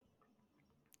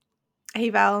Hey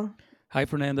Val, Hi,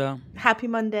 Fernanda. happy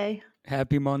Monday.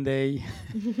 Happy Monday.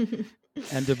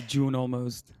 End of June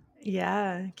almost.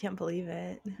 Yeah, can't believe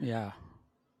it. Yeah,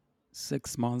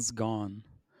 6 months gone.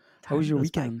 How was Time your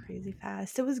goes by weekend? crazy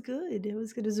fast. It was good. It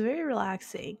was good. It was very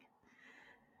relaxing.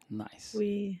 Nice.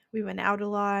 We went out a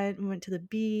lot. We went to the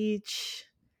beach.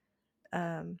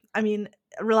 I mean,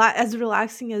 as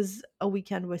relaxing as a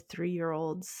weekend with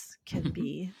 3-year-olds can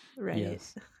be, right?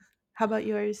 Yes. How about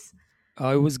yours?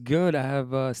 It was good. I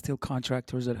have still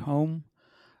contractors at home,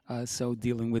 so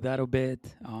dealing with that a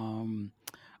bit. I'm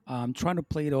trying to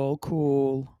play it all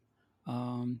cool.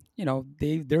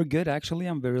 They're good actually.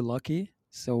 I'm very lucky.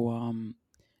 So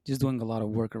just doing a lot of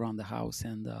work around the house,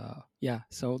 and yeah,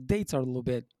 so dates are a little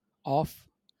bit off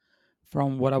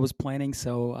from what I was planning.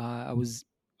 So I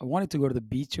wanted to go to the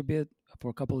beach a bit for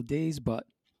a couple of days, but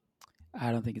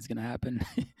I don't think it's gonna happen.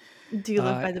 Do you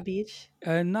live uh, by the beach?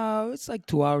 no, it's like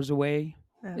 2 hours away.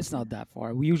 It's Okay. not that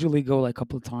far. We usually go like a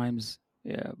couple of times,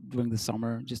 yeah, during the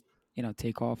summer. Just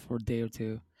take off for a day or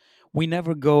two. We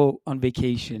never go on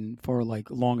vacation for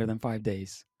like longer than 5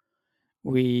 days.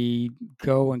 We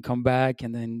go and come back,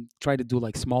 and then try to do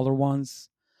like smaller ones,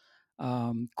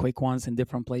 quick ones in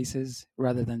different places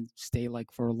rather than stay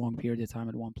like for a long period of time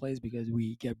at one place because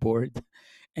we get bored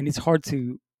and it's hard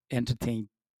to entertain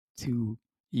two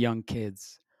young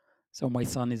kids. So my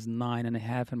son is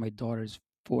 9.5 and my daughter is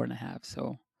 4.5.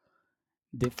 So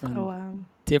Oh different wow.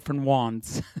 different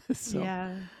wants. So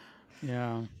Yeah.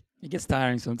 yeah, it gets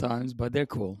tiring sometimes, but they're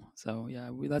cool. So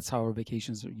yeah, that's how our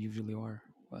vacations usually are.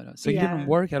 But so you didn't Yeah.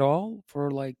 work at all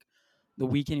for like the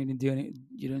weekend. You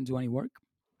didn't do any work.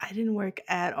 I didn't work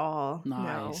at all.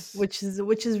 No. Nice. Which is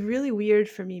really weird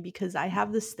for me because I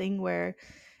have this thing where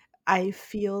I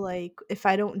feel like if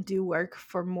I don't do work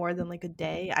for more than like a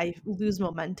day, I lose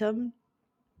momentum,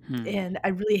 Hmm. and I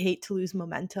really hate to lose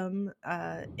momentum.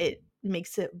 It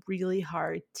makes it really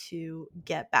hard to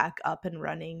get back up and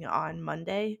running on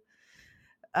Monday.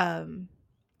 Um,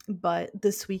 but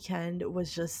this weekend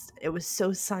was just, it was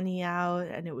so sunny out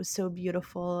and it was so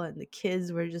beautiful, and the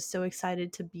kids were just so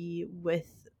excited to be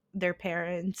with their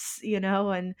parents,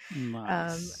 and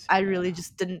Nice. I really Yeah.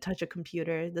 just didn't touch a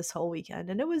computer this whole weekend,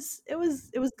 and it was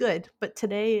good. But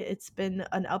today it's been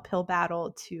an uphill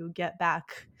battle to get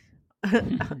back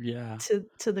Yeah. to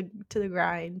the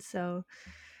grind. So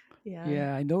yeah.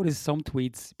 Yeah. I noticed some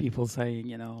tweets, people saying,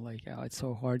 like, oh, it's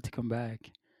so hard to come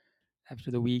back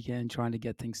after the weekend, trying to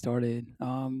get things started.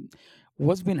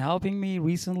 What's been helping me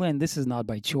recently, and this is not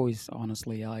by choice,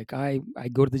 honestly. Like, I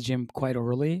go to the gym quite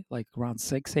early, like around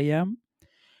 6 a.m.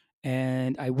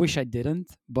 And I wish I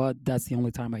didn't, but that's the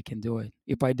only time I can do it.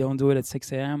 If I don't do it at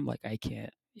 6 a.m., like I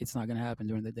can't. It's not gonna happen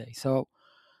during the day. So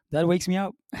that wakes me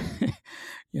up.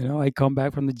 I come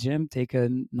back from the gym, take a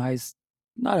nice,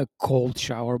 not a cold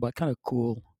shower, but kind of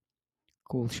cool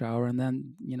shower, and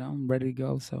then I'm ready to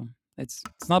go. So it's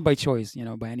not by choice,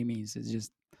 by any means. It's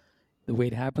just the way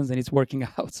it happens, and it's working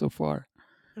out so far.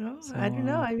 Oh, So I don't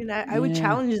know. I mean, I would yeah,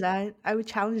 challenge that. I would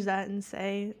challenge that and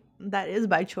say that is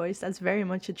by choice. That's very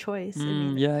much a choice. I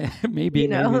mean, yeah, maybe, you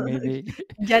maybe, know, maybe,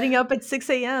 getting up at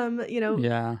 6 a.m.,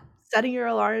 yeah. setting your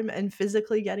alarm and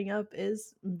physically getting up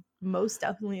is most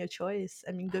definitely a choice.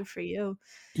 I mean, good for you.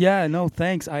 Yeah, no,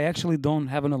 thanks. I actually don't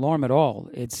have an alarm at all.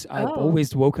 It's I've Oh,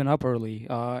 always woken up early.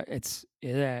 It's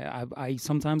yeah. I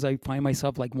sometimes I find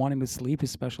myself like wanting to sleep,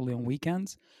 especially on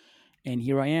weekends. And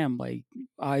here I am, like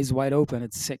eyes wide open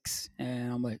at 6,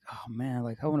 and I'm like, oh man,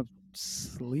 like I want to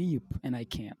sleep and I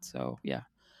can't. So yeah,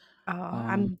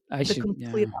 I'm I the should.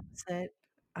 complete Yeah, opposite.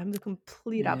 I'm the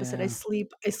complete opposite. I yeah.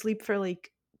 sleep I sleep for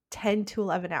like 10 to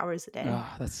 11 hours a day.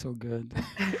 Ah, that's so good.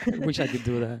 I wish I could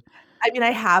do that. I mean,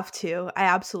 I have to. I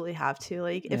absolutely have to.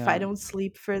 Like, if I Yeah. don't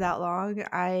sleep for that long,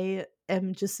 I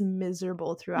am just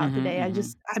miserable throughout the Mm-hmm. day.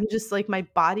 Mm-hmm. I'm just like, my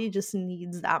body just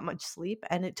needs that much sleep.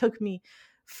 And it took me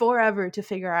forever to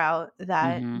figure out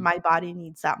that Mm-hmm. my body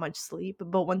needs that much sleep.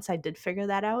 But once I did figure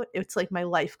that out, it's like my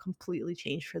life completely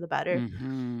changed for the better.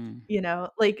 Mm-hmm.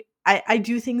 Like I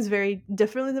do things very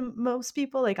differently than most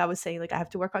people. Like I was saying, like I have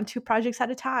to work on 2 projects at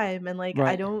a time, and like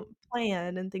I Right. don't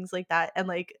plan and things like that. And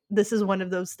like this is one of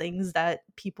those things that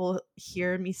people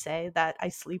hear me say, that I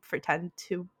sleep for 10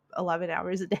 to 11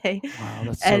 hours a day. Wow,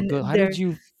 that's so And good. How did they're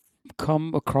you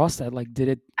come across that? Like, did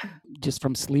it just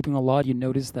from sleeping a lot, you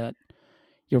notice that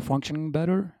you're functioning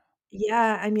better?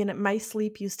 Yeah, I mean, my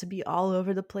sleep used to be all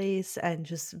over the place and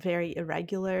just very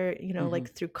irregular, Mhm.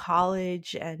 like through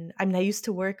college. And I mean, I used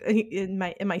to work in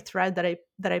my thread that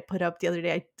I put up the other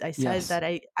day. I said Yes. that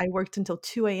I worked until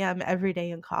 2 a.m. every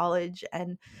day in college,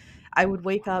 and I would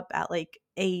wake up at like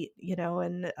 8,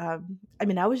 and I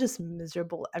mean, I was just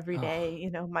miserable every day.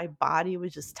 Oh. My body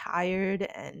was just tired,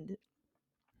 and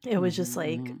it was just Mhm,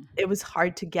 like mhm. it was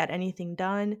hard to get anything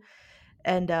done.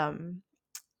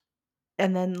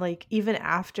 And then, like, even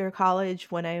after college,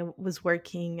 when I was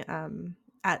working,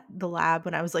 at the lab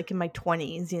when I was, like, in my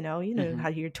 20s, Mhm. how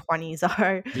your 20s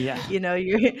are, Yeah.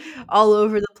 you're all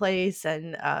over the place,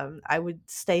 and, I would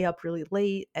stay up really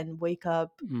late and wake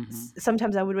up Mhm.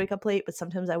 sometimes I would wake up late, but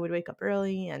sometimes I would wake up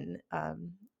early, and,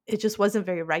 it just wasn't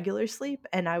very regular sleep,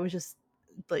 and I was just,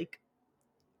 like,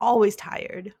 always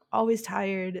tired,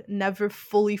 never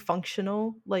fully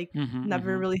functional, like, Mhm,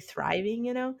 never mhm. really thriving,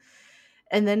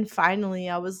 and then finally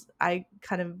I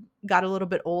kind of got a little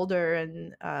bit older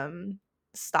and,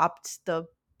 stopped the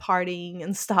partying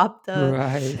and stopped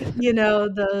Right.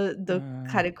 the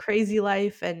Uh, kind of crazy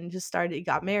life, and just started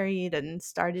got married and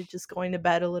started just going to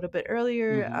bed a little bit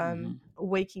earlier, mhm, mhm.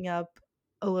 waking up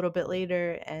a little bit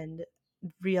later, and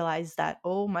realized that,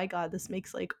 "Oh my god, this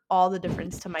makes, like, all the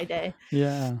difference to my day."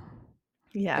 Yeah.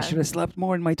 I Yeah. should have slept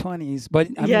more in my 20s, but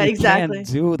I mean, Yeah, you can't exactly.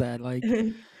 do that. Like,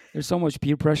 there's so much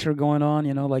peer pressure going on,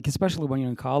 like, especially when you're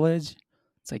in college.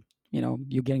 It's like,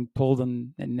 you're getting pulled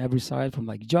on every side from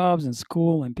like jobs and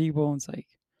school and people. It's like,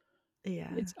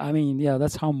 Yeah. I mean, yeah,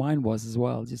 that's how mine was as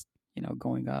well. Just,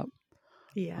 going up.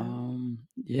 Yeah.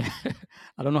 Yeah.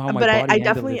 I don't know how my But I body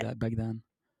handled it definitely that back then.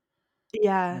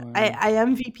 Yeah, Uh, I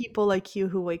envy people like you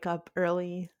who wake up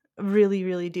early. Really,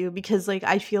 really do, because, like,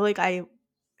 I feel like I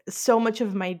so much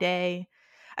of my day,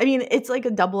 I mean, it's like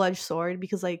a double-edged sword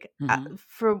because, like, mhm.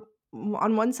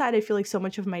 on one side, I feel like so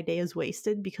much of my day is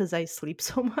wasted because I sleep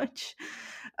so much.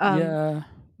 Um, Yeah.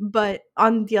 but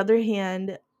on the other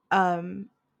hand, um,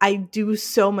 I do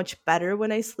so much better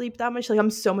when I sleep that much. Like,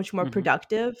 I'm so much more Mhm.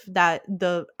 productive that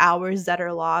the hours that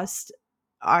are lost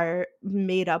are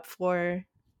made up for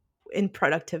in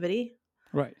productivity.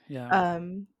 Right. Yeah.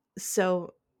 Um,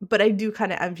 so but I do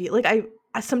kinda envy, like, I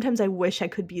sometimes I wish I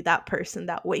could be that person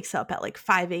that wakes up at, like,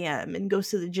 5 AM and goes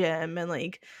to the gym and,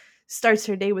 like, starts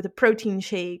her day with a protein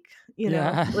shake,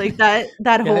 Yeah. like,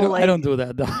 that Yeah, I whole, don't I like don't do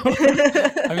that though.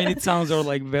 I mean, it sounds all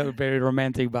like very, very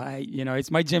romantic, but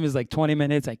it's my gym is like 20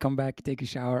 minutes. I come back, take a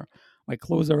shower, my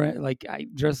clothes are like I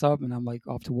dress up and I'm like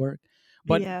off to work.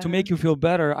 But to Yeah. make you feel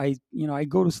better, I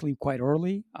go to sleep quite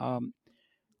early.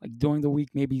 Like during the week,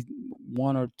 maybe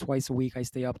one or twice a week, I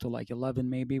stay up to like 11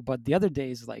 maybe. But the other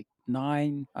days, like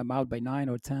 9, I'm out by 9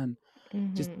 or 10.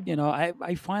 Just, Mhm.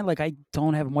 I find like I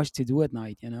don't have much to do at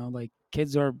night, like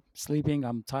kids are sleeping,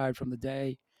 I'm tired from the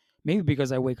day, maybe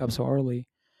because I wake up so early,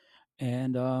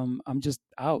 and I'm just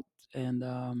out. And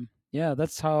yeah,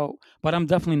 that's how. But I'm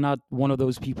definitely not one of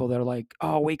those people that are like,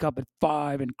 oh, wake up at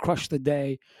 5 and crush the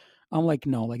day. I'm like,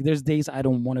 no, like there's days I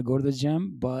don't want to go to the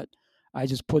gym, but I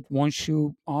just put one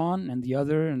shoe on and the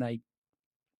other, and I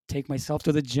take myself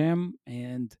to the gym,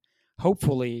 and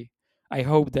hopefully I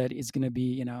hope that it's going to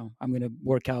be, I'm going to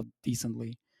work out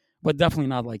decently, but definitely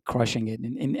not like crushing it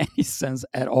in any sense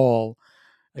at all.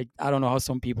 Like, I don't know how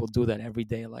some people do that every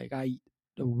day. Like,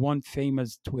 the one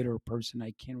famous Twitter person,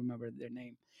 I can't remember their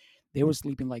name, they were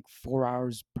sleeping like 4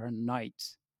 hours per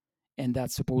night, and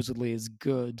that supposedly is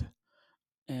good.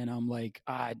 And I'm like,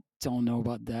 I don't know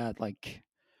about that. Like,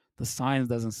 the science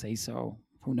doesn't say so.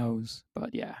 Who knows?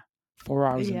 But yeah, 4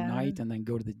 hours a Yeah. night and then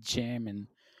go to the gym and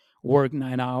work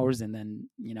 9 hours and then,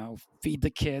 feed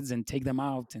the kids and take them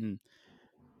out. And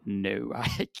no,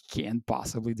 I can't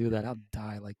possibly do that. I'll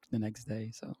die like the next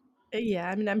day. So, Yeah,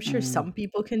 I mean, I'm sure uh, some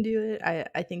people can do it.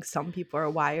 I think some people are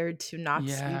wired to not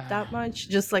sleep yeah, that much,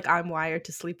 just like I'm wired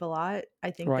to sleep a lot.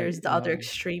 I think right, there's the other right.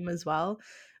 extreme as well.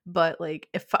 But, like,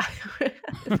 if I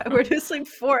if I were to sleep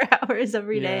 4 hours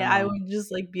every day, Yeah, I no. would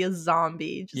just, like, be a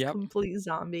zombie, just Yep. complete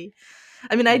zombie.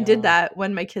 I mean, I did Yeah. that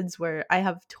when my kids were I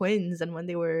have twins, and when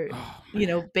they were, Oh,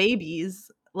 man.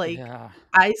 babies, like, Yeah.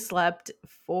 I slept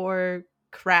for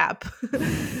crap.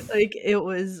 Like, it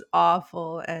was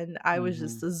awful, and I was Hmm.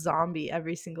 just a zombie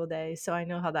every single day, so I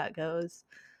know how that goes.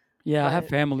 Yeah, I have But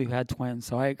family who had twins,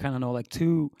 so I kind of know like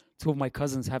two of my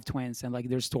cousins have twins, and like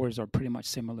their stories are pretty much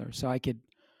similar. So I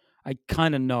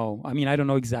kind of know. I mean, I don't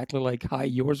know exactly like how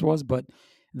yours was, but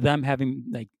them having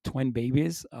like twin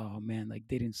babies, oh man, like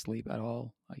they didn't sleep at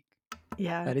all. Like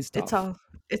yeah, that is it's tough. all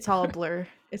it's all a blur.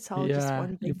 It's all just Yeah,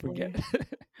 one you big forget. blur.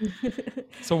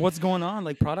 So what's going on,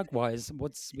 like product wise?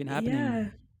 What's been happening?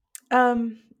 Yeah.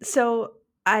 So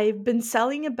I've been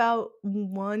selling about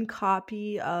 1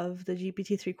 copy of the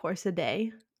GPT-3 course a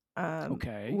day,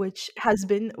 Okay.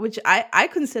 which I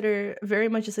consider very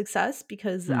much a success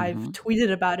because I've Mm-hmm.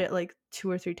 tweeted about it, like, 2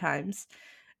 or 3 times,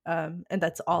 and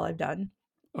that's all I've done.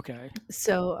 Okay.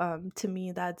 So, to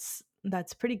me, that's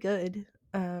pretty good.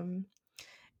 Um,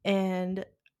 and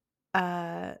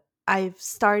uh, I've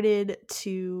started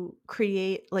to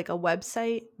create like a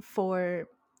website for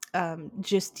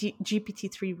just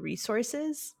GPT-3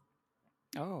 resources.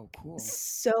 Oh, cool.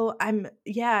 So I'm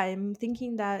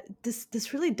thinking that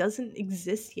this really doesn't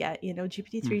exist yet. You know,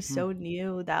 GPT-3 is Hmm. so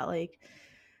new that like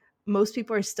most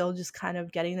people are still just kind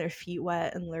of getting their feet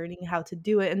wet and learning how to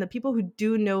do it. And the people who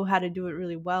do know how to do it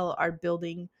really well are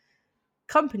building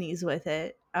companies with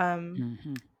it.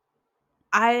 Hmm.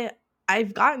 I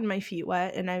I've gotten my feet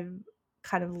wet and I've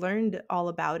kind of learned all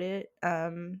about it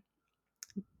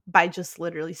by just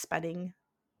literally spending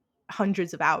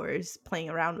hundreds of hours playing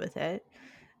around with it.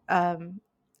 Um,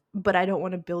 but I don't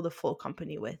want to build a full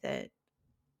company with it.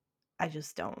 I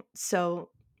just don't.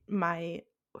 So my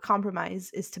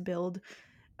compromise is to build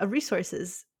a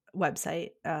resources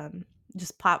website,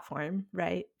 just platform,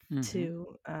 right? Hmm.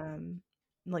 To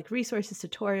like resources,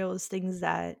 tutorials, things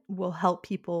that will help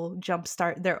people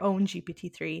jumpstart their own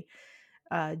GPT-3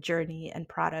 journey and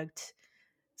product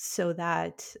so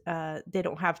that they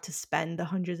don't have to spend the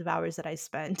hundreds of hours that I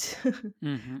spent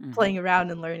Hmm. Hmm. playing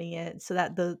around and learning it, so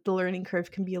that the learning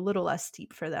curve can be a little less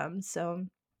steep for them. So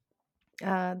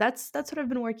that's what I've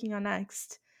been working on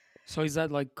next. So is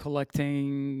that like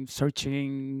collecting,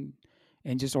 searching,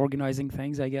 and just organizing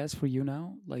things, I guess, for you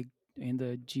now, like in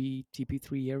the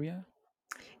GTP3 area?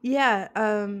 Yeah.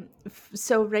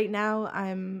 So right now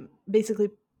I'm basically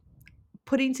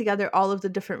putting together all of the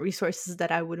different resources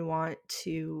that I would want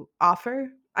to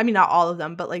offer. I mean, not all of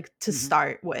them, but like to Hmm.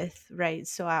 start with, right?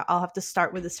 So I'll have to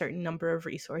start with a certain number of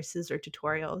resources or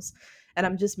tutorials. And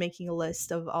I'm just making a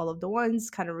list of all of the ones,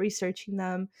 kind of researching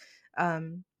them.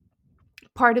 Um,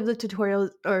 Part of the tutorial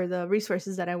or the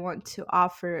resources that I want to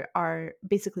offer are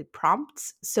basically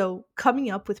prompts. So coming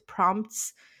up with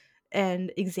prompts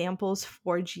and examples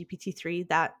for GPT-3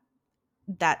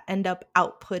 that end up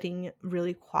outputting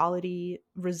really quality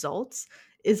results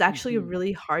is actually a Hmm.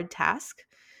 really hard task.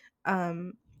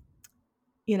 Um,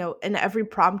 and every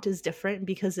prompt is different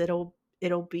because it'll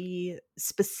be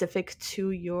specific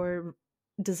to your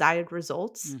desired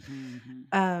results. Hmm. Hmm.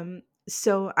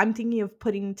 So I'm thinking of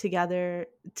putting together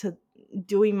to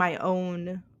doing my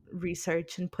own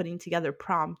research and putting together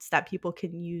prompts that people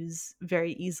can use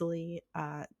very easily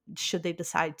should they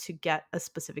decide to get a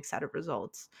specific set of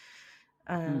results.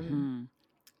 Um, Hmm.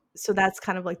 so that's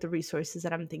kind of like the resources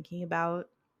that I'm thinking about.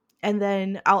 And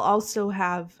then I'll also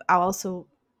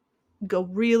go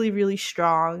really, really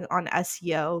strong on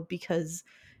SEO because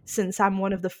since I'm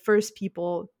one of the first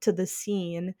people to the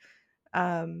scene,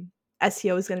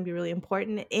 SEO is going to be really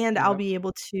important, and I'll Yep. be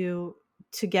able to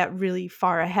get really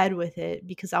far ahead with it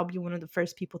because I'll be one of the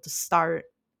first people to start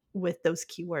with those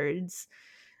keywords.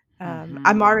 I'm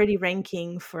Hmm. already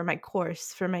ranking for my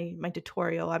course for my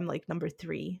tutorial. I'm like number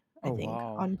 3, I Oh, think,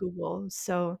 wow. on Google.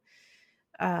 So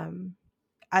um,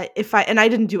 I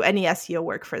didn't do any SEO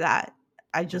work for that.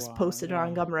 I just Wow. posted it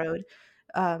on Yeah. Gumroad.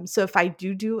 So if I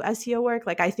do SEO work,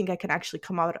 like I think I can actually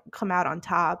come out on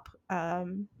top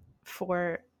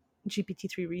for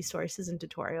GPT-3 resources and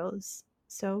tutorials.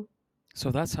 So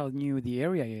So that's how new the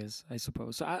area is, I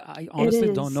suppose. So I it honestly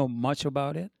don't is. know much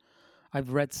about it.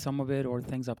 I've read some of it or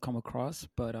things I've come across,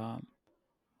 but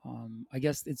I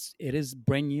guess it is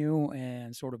brand new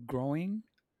and sort of growing.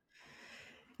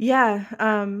 Yeah,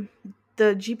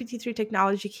 the GPT-3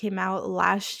 technology came out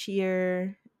last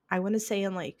year. I want to say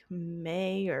in like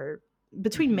May or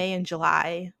between Hmm. May and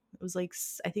July. It was like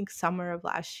I think summer of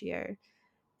last year.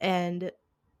 And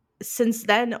since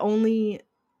then only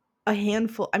a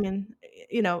handful, I mean,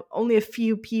 only a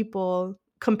few people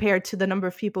compared to the number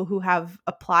of people who have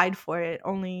applied for it,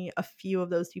 only a few of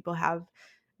those people have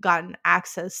gotten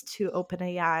access to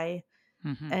OpenAI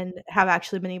Hmm. and have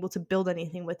actually been able to build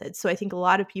anything with it. So I think a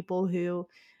lot of people who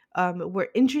were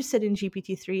interested in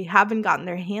GPT-3 haven't gotten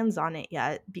their hands on it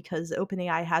yet because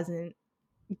OpenAI hasn't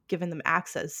given them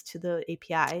access to the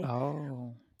API.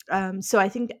 Oh. So I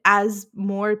think as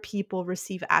more people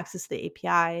receive access to the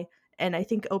API, and I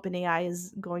think OpenAI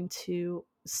is going to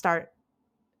start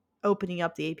opening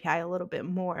up the API a little bit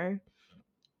more.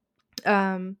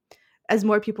 Um, as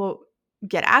more people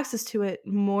get access to it,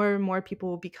 more and more people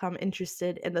will become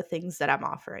interested in the things that I'm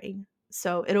offering.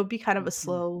 So it'll be kind of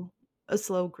Hmm. a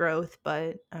slow growth,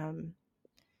 but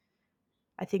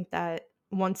I think that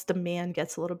once demand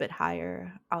gets a little bit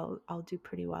higher, I'll do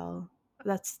pretty well.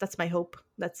 That's my hope.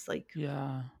 That's like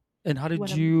Yeah. And how did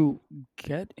what I'm. you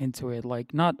get into it?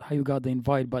 Like, not how you got the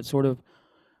invite, but sort of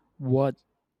what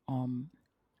um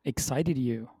excited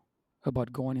you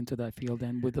about going into that field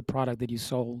and with the product that you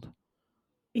sold?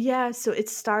 Yeah, so it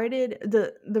started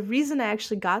the reason I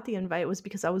actually got the invite was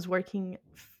because I was working.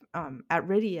 at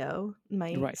Radio,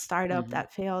 my Right. startup Hmm.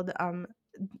 that failed,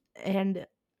 and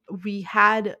we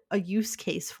had a use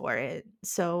case for it.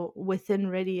 So within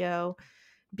Radio,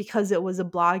 because it was a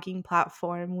blogging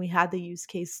platform, we had the use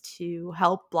case to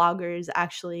help bloggers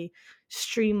actually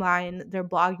streamline their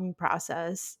blogging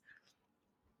process,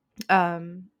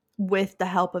 um, with the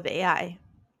help of AI,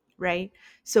 right?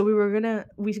 So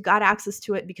we got access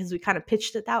to it because we kind of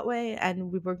pitched it that way,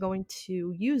 and we were going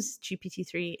to use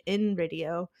GPT-3 in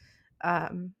Radio,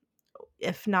 um,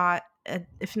 if not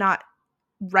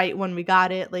right when we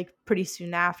got it, like pretty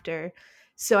soon after.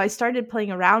 So I started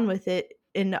playing around with it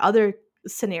in other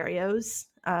scenarios,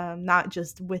 not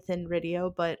just within Radio,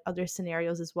 but other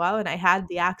scenarios as well. And I had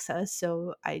the access,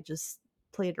 so I just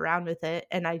played around with it,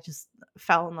 and I just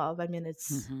fell in love. I mean,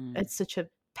 Hmm. it's such a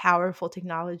powerful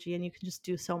technology, and you can just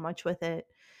do so much with it.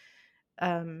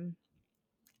 Um,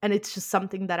 and it's just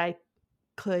something that I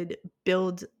could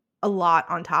build a lot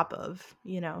on top of,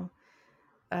 you know.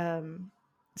 Um,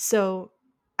 so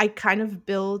I kind of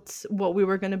built what we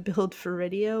were going to build for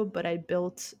Radio, but I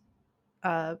built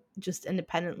just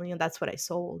independently, and that's what I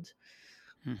sold.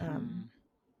 Hmm. Um,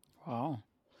 Wow.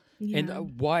 And yeah.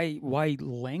 why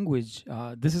language?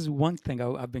 This is one thing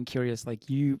I've been curious. Like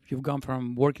you've gone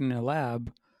from working in a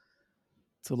lab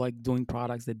to like doing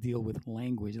products that deal with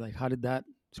language. Like how did that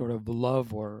sort of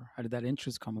love or how did that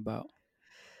interest come about?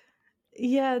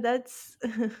 Yeah, that's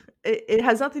it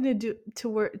has nothing to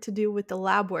do with the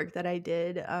lab work that I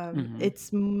did. Hmm.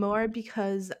 It's more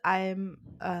because I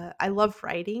love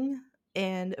writing,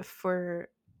 and for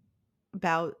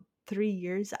about 3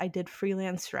 years, I did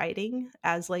freelance writing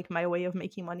as, like, my way of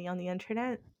making money on the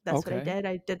internet. That's what I Okay. did.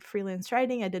 I did freelance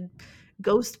writing, I did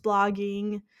ghost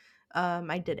blogging,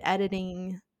 I did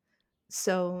editing,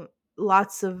 so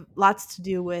lots to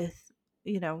do with,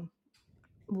 you know,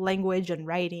 language and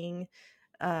writing,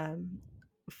 um,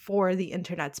 for the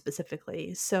internet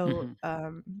specifically. So, Hmm.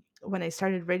 when I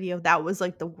started Radio, that was,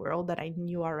 like, the world that I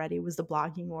knew already was the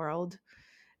blogging world,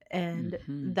 and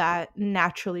Hmm. that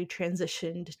naturally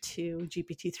transitioned to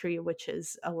GPT-3, which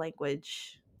is a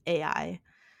language AI.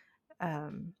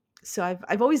 Um, so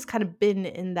I've always kind of been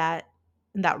in that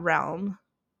realm.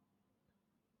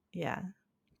 Yeah.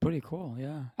 Pretty cool.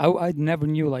 Yeah. I never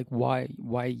knew like why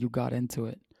you got into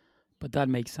it, but that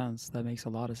makes sense. That makes a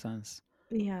lot of sense.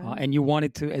 Yeah. And you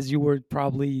wanted to, as you were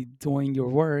probably doing your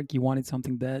work, you wanted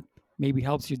something that maybe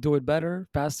helps you do it better,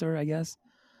 faster. I guess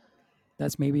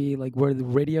that's maybe like where the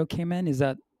radio came in. Is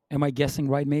that am I guessing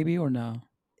right? Maybe or no?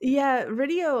 Yeah,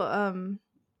 Radio,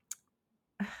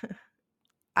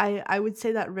 I would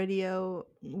say that Radio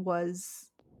was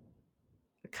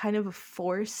kind of a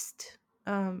forced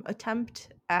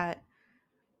attempt at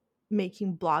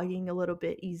making blogging a little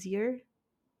bit easier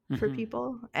for Hmm.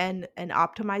 people and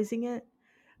optimizing it.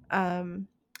 Um,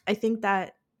 I think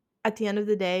that at the end of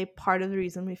the day, part of the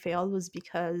reason we failed was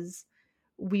because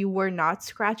we were not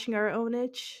scratching our own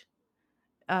itch.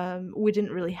 We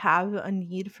didn't really have a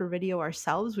need for video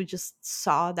ourselves. We just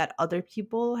saw that other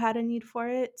people had a need for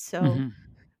it. So, Hmm.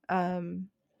 um,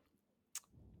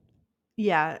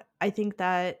 yeah, I think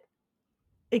that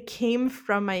it came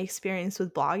from my experience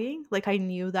with blogging. Like, I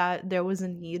knew that there was a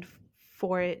need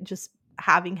for it, just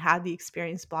having had the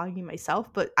experience blogging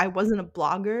myself, but I wasn't a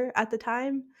blogger at the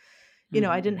time. You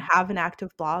know, I didn't Hmm. have an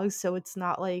active blog, so it's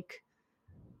not like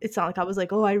I was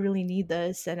like, "Oh, I really need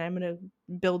this and I'm gonna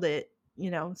build it,"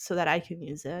 you know, so that I can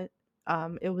use it.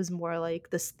 It was more like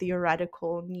this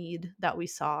theoretical need that we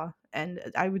saw, and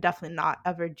I would definitely not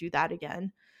ever do that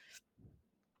again.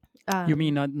 You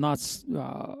mean Um,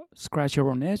 scratch your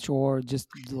own itch, or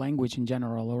just language in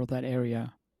general, or that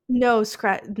area? no,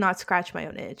 not scratch my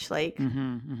own itch, like,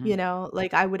 Hmm. you Hmm. know,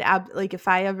 like, I would like, if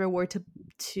I ever were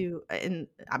and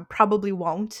I probably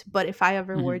won't, but if I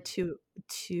ever Hmm. were to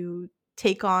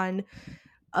take on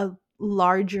a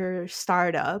larger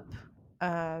startup,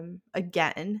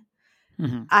 again,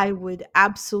 Hmm. I would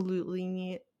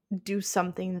absolutely do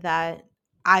something that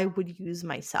I would use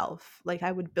myself. Like,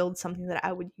 I would build something that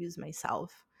I would use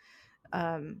myself.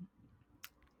 Um,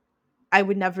 I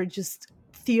would never just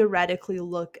theoretically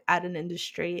look at an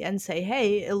industry and say,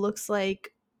 "Hey, it looks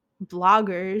like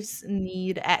bloggers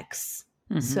need X,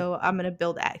 Hmm. so I'm gonna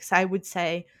build X." I would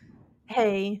say,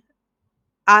 "Hey,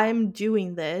 I'm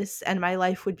doing this, and my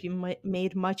life would be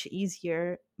made much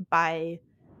easier by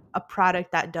a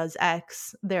product that does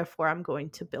X. Therefore, I'm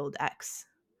going to build X."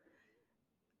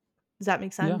 Does that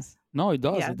make Yeah. sense? No, it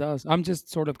does. Yeah. It does. I'm just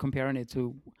sort of comparing it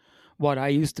to what I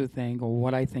used to think or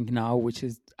what I think now, which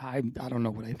is I don't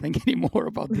know what I think anymore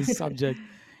about this subject.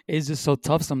 It's just so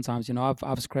tough sometimes. You know,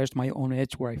 I've scratched my own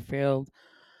itch where I failed.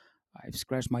 I've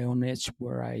scratched my own itch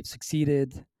where I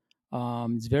succeeded.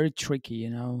 It's very tricky,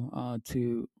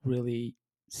 to really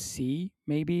see,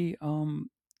 maybe,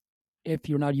 if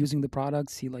you're not using the product,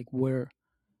 see like where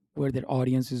that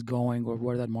audience is going or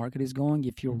where that market is going,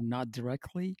 if you're not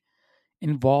directly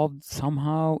involved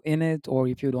somehow in it, or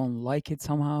if you don't like it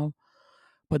somehow.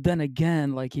 But then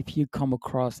again, like if you come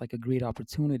across like a great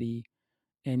opportunity,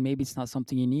 and maybe it's not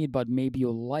something you need, but maybe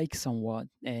you'll like somewhat,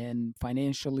 and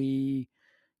financially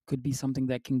could be something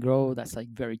that can grow, that's like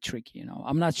very tricky.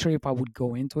 I'm not sure if I would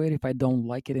go into it if I don't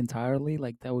like it entirely.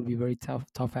 Like that would be very tough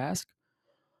ask.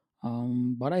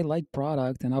 But I like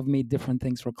product, and I've made different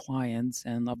things for clients,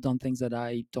 and I've done things that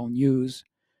I don't use,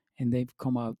 and they've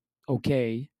come out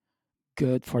okay,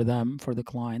 good for them, for the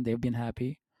client. They've been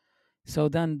happy. So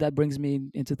then that brings me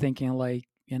into thinking, like,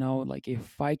 like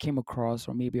if I came across,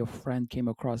 or maybe a friend came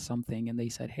across something and they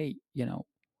said, hey,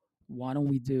 why don't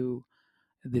we do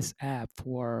this app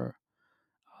for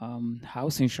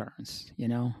house insurance?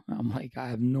 I'm like, I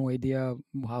have no idea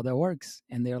how that works.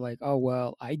 And they're like, oh,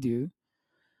 well, I do.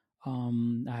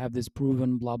 I have this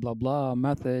proven blah, blah, blah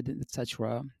method,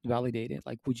 etc. Validated.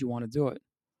 Like, would you want to do it?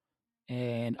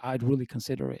 And I'd really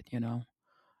consider it,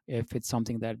 if it's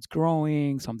something that's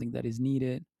growing, something that is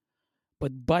needed.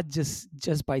 But just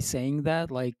by saying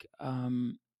that, like,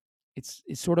 it's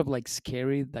sort of like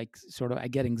scary, like sort of I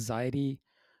get anxiety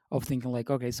of thinking like,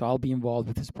 okay, so I'll be involved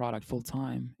with this product full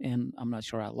time, and I'm not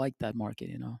sure I like that market.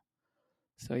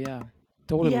 So yeah,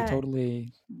 totally, Yeah.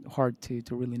 totally hard to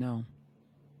really know.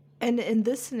 And in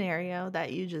this scenario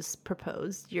that you just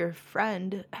proposed, your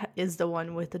friend is the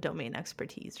one with the domain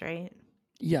expertise, right?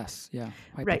 Yes, yeah,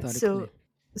 Right. hypothetically.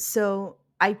 So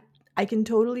I can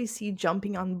totally see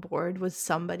jumping on board with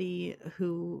somebody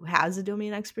who has a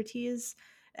domain expertise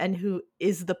and who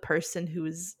is the person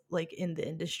who's like in the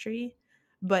industry.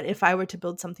 But if I were to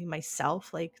build something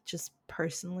myself, like just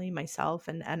personally myself,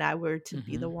 and I were to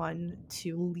be the Hmm. one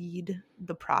to lead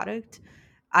the product,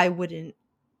 I wouldn't,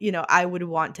 I would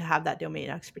want to have that domain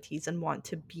expertise and want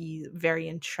to be very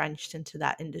entrenched into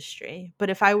that industry. But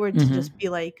if I were to Hmm. just be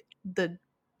like the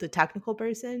technical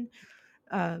person,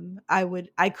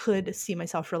 I could see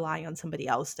myself relying on somebody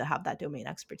else to have that domain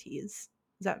expertise.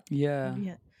 Is that Yeah.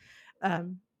 yeah.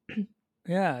 Um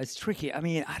Yeah, it's tricky. I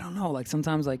mean, I don't know. Like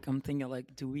sometimes, like I'm thinking,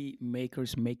 like, do we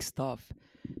makers make stuff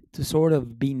to sort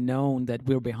of be known that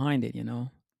we're behind it?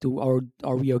 Do or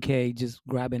are we okay just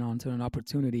grabbing onto an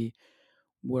opportunity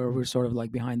where we're sort of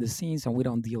like behind the scenes and we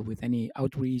don't deal with any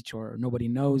outreach, or nobody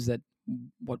knows that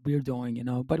what we're doing,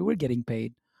 but we're getting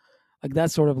paid. Like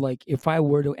that's sort of like, if I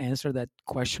were to answer that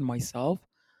question myself,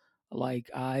 like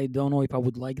I don't know if I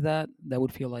would like that. That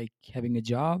would feel like having a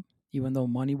job, even though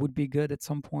money would be good at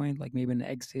some point, like maybe an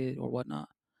exit or whatnot.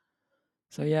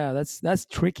 So yeah, that's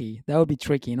tricky. That would be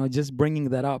tricky, just bringing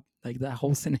that up, like that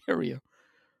whole scenario.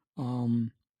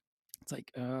 Um, it's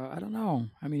like, I don't know.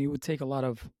 I mean, it would take a lot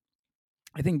of.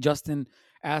 I think Justin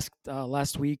asked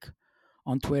last week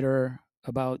on Twitter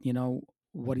about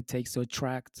what it takes to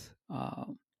attract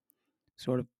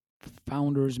sort of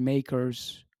founders,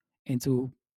 makers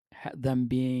into them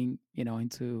being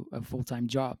into a full time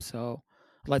job. So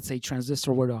let's say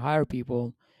Transistor were to hire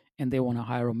people, and they want to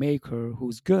hire a maker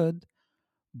who's good,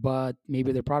 but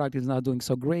maybe their product is not doing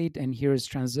so great, and here's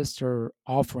Transistor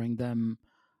offering them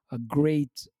a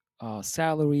great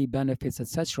salary, benefits,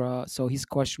 etc. So his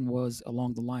question was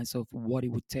along the lines of what it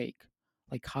would take,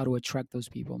 like how to attract those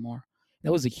people more.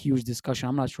 That was a huge discussion.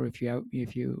 I'm not sure if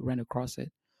you ran across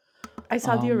it. I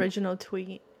saw the um original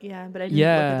tweet, yeah, but I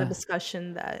didn't look at the yeah,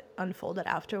 discussion that unfolded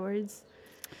afterwards.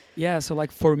 yeah. So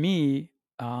like for me,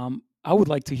 I would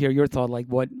like to hear your thought, like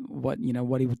what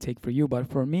it would take for you. But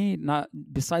for me, not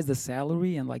besides the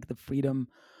salary and like the freedom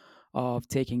of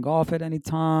taking off at any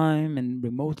time and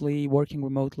remotely working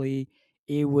remotely,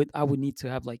 I would need to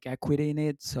have like equity in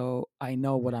it, so I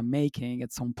know what I'm making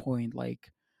at some point.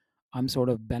 Like I'm sort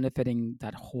of benefiting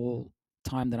that whole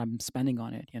time that I'm spending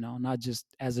on it, not just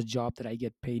as a job that I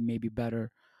get paid maybe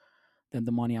better than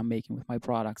the money I'm making with my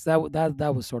products. That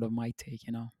was sort of my take.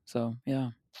 So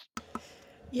yeah.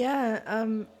 Yeah,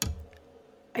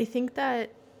 I think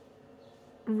that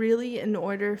really in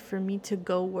order for me to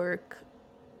go work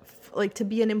like to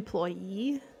be an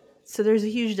employee, so there's a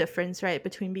huge difference, right,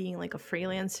 between being like a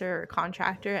freelancer or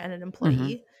contractor and an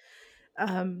Mm-hmm. employee.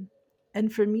 Um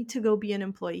and for me to go be an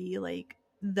employee, like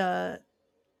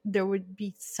there would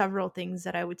be several things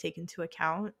that I would take into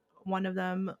account. One of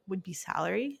them would be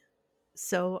salary.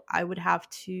 So I would have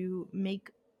to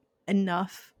make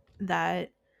enough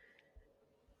that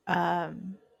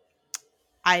um,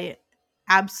 I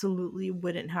absolutely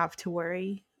wouldn't have to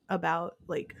worry about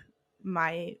like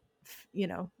my,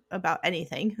 about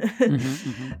anything. Mm-hmm.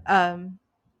 Mm-hmm. um,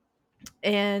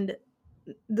 And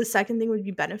the second thing would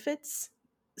be benefits.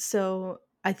 So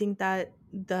I think that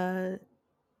the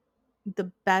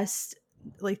best,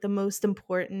 like the most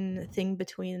important thing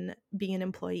between being an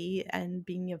employee and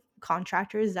being a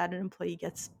contractor is that an employee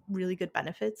gets really good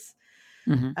benefits.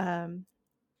 Mm-hmm. um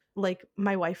like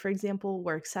my wife, for example,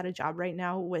 works at a job right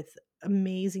now with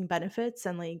amazing benefits,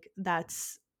 and like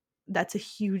that's a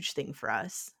huge thing for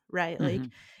us, right? Mm-hmm.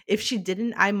 Like if she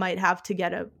didn't, I might have to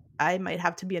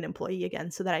be an employee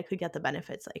again so that I could get the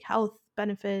benefits, like health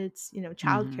benefits,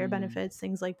 childcare Mm-hmm. benefits,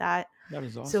 things like that. That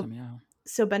is So awesome.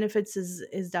 Yeah. benefits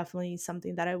is definitely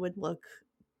something that I would look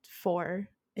for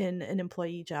in an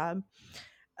employee job.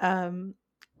 um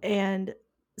and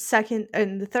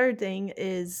the third thing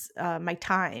is my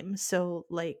time. So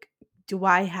like, do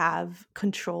I have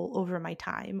control over my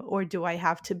time, or do I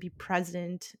have to be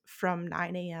present from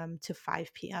 9 a.m. to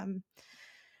 5 p.m.?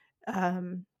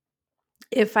 um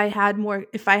if I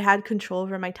had control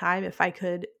over my time, if I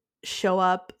could show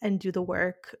up and do the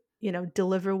work,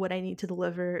 deliver what I need to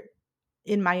deliver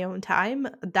in my own time,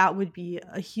 that would be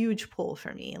a huge pull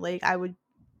for me. Like I would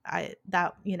I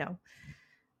that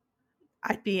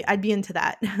I'd be into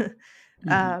that.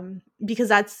 Mm-hmm. Because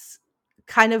that's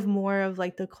kind of more of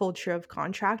like the culture of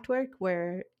contract work,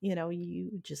 where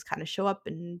you just kind of show up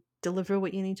and deliver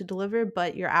what you need to deliver,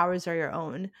 but your hours are your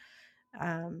own.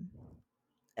 um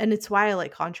and it's why I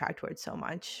like contract work so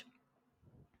much.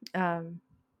 um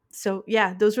so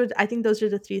yeah, I think those are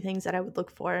the three things that I would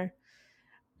look for.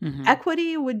 Mm-hmm.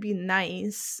 Equity would be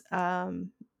nice,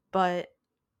 but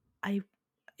I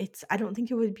I don't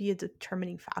think it would be a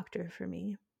determining factor for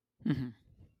me. Mm-hmm.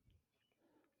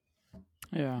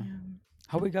 Yeah. Yeah.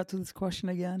 How we got to this question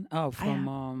again? Oh, I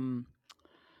from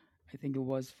I think it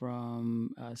was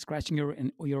from scratching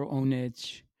your own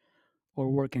itch or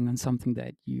working on something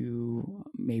that you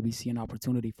maybe see an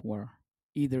opportunity for,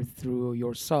 either through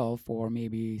yourself or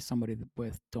maybe somebody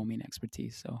with domain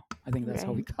expertise. So I think that's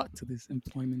how we Right. got to this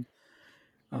employment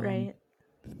um, Right.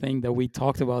 thing that we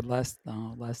talked about last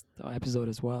episode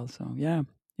as well. So yeah,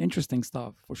 interesting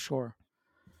stuff for sure.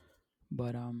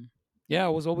 But yeah, I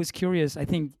was always curious. I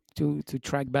think to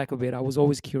track back a bit, I was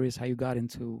always curious how you got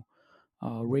into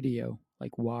radio,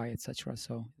 like why, etc.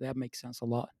 So that makes sense a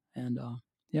lot. And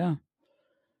yeah,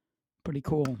 pretty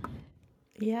cool.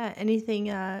 Yeah.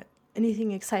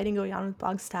 Anything exciting going on with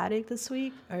Blog Static this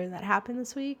week, or that happened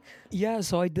this week? Yeah,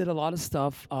 so I did a lot of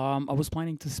stuff. I was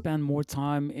planning to spend more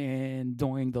time in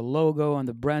doing the logo and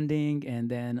the branding, and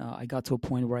then I got to a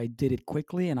point where I did it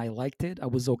quickly and I liked it. I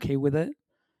was okay with it,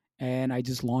 and I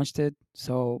just launched it.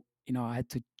 So I had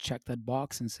to check that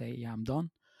box and say, yeah, I'm done.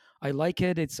 I like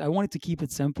it. I wanted to keep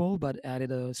it simple, but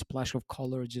added a splash of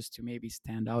color just to maybe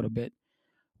stand out a bit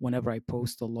whenever I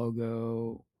post a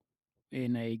logo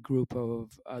in a group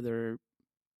of other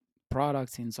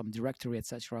products in some directory,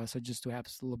 etc. So just to have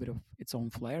a little bit of its own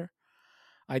flair.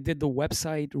 I did the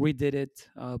website, redid it,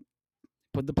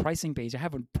 put the pricing page. I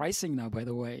have a pricing now, by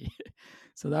the way.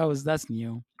 So that's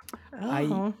new. I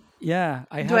Oh, yeah,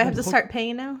 I do I have haven't to hooked. start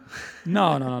paying now?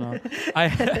 No, no, no, no.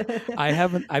 I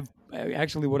haven't.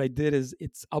 Actually what I did is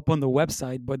it's up on the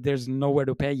website, but there's nowhere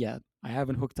to pay yet. I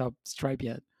haven't hooked up Stripe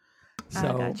yet. So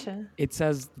Gotcha. it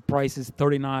says the price is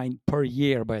 39 per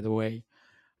year. By the way,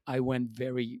 I went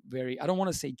very, very. I don't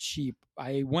want to say cheap.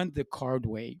 I went the card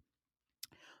way.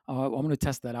 I'm going to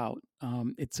test that out.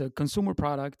 It's a consumer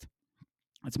product.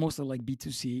 It's mostly like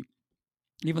B2C,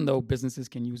 even though businesses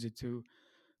can use it to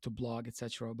blog,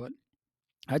 etc. But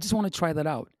I just want to try that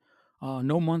out.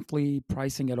 No monthly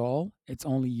pricing at all. It's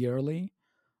only yearly.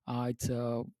 It's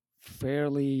a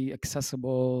fairly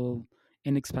accessible,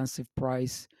 inexpensive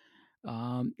price.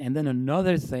 And then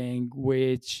another thing,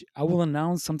 which I will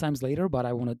announce sometimes later, but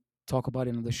I want to talk about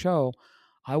it on the show.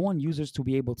 I want users to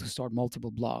be able to start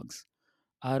multiple blogs.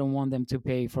 I don't want them to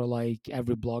pay for like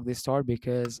every blog they start,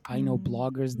 because I know Mm,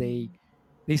 bloggers, mm.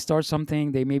 they start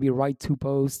something, they maybe write two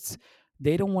posts,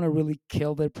 they don't want to really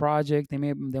kill their project. They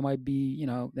might be,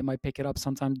 they might pick it up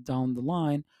sometime down the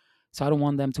line. So I don't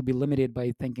want them to be limited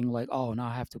by thinking like, oh, now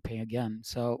I have to pay again.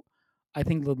 So I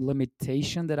think the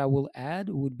limitation that I will add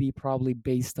would be probably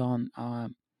based on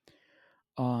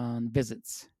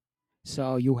visits.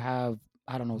 So you have,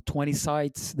 I don't know, 20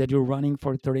 sites that you're running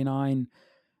for 39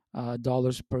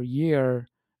 dollars per year,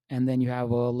 and then you have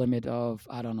a limit of,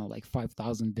 I don't know, like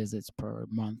 5,000 visits per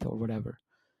month or whatever.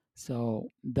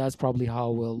 So that's probably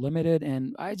how we'll limit it.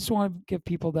 And I just want to give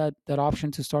people that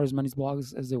option to start as many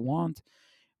blogs as they want.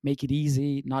 Make it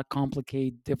easy, not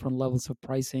complicate different levels of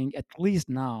pricing. At least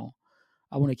now,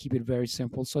 I want to keep it very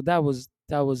simple. So that was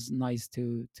nice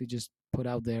to just put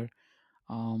out there.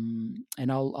 And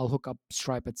I'll hook up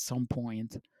Stripe at some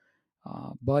point.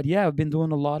 But yeah, I've been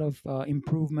doing a lot of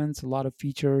improvements, a lot of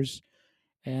features,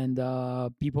 and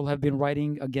people have been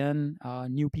writing again.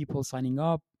 New people signing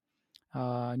up,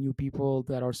 new people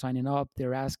that are signing up.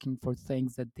 They're asking for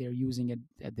things that they're using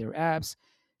at their apps.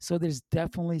 So there's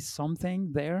definitely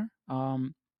something there.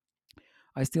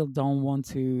 I still don't want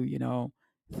to,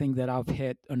 think that I've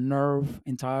hit a nerve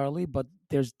entirely, but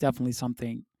there's definitely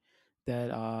something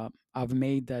that I've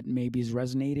made that maybe is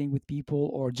resonating with people,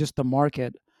 or just the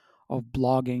market of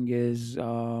blogging is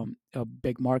a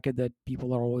big market that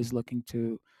people are always looking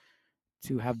to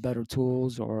have better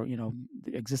tools, or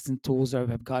the existing tools that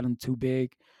have gotten too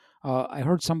big. I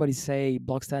heard somebody say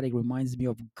Blockstatic reminds me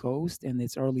of Ghost in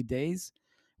its early days,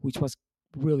 which was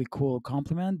really cool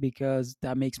compliment, because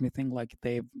that makes me think like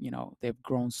they've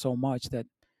grown so much that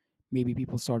maybe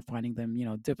people start finding them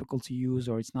difficult to use,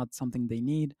 or it's not something they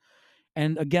need.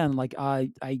 And again, like I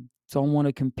don't want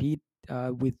to compete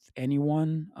with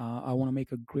anyone. I want to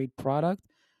make a great product,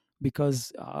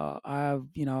 because I've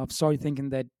started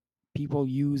thinking that people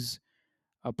use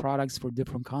products for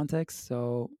different contexts.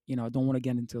 So I don't want to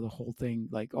get into the whole thing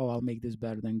like, oh, I'll make this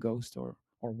better than Ghost or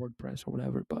WordPress or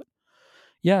whatever. But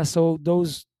yeah, so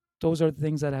those are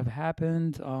things that have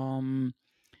happened.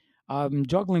 I'm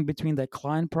juggling between the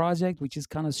client project, which is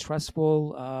kind of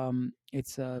stressful.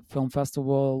 It's a film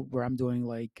festival where I'm doing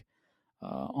like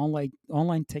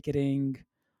online ticketing,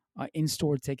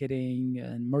 in-store ticketing,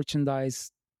 and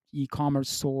merchandise, e-commerce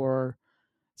store.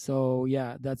 So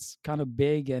yeah, that's kind of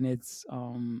big, and it's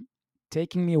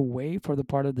taking me away for the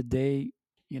part of the day,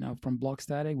 from Block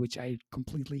Static, which I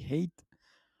completely hate.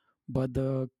 But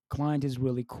the client is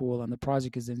really cool, and the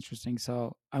project is interesting.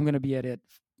 So I'm gonna be at it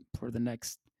for the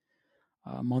next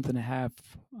month and a half,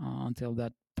 until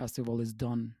that festival is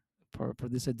done for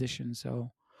this edition.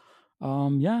 So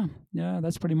yeah,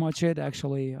 that's pretty much it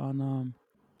actually on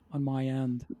my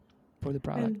end for the And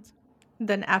product.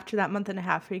 then after that month and a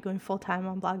half, are you going full time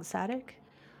on Blog Static?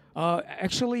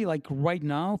 Actually, like right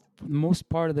now, for the most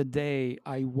part of the day,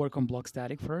 I work on Block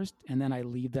Static first, and then I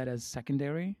leave that as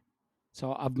secondary.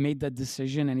 So I've made that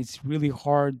decision, and it's really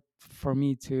hard for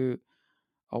me to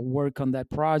work on that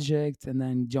project and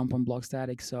then jump on Block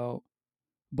Static. So,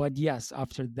 but yes,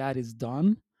 after that is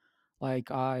done,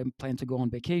 like I plan to go on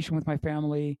vacation with my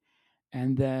family,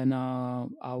 and then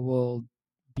I will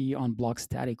be on Block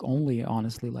Static only.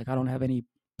 Honestly, like I don't have any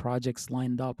projects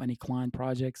lined up, any client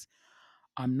projects.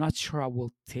 I'm not sure I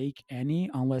will take any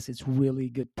unless it's really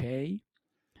good pay.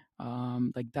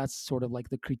 Like that's sort of like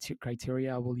the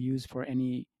criteria I will use for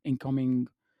any incoming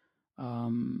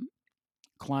um,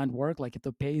 client work. Like if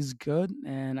the pay is good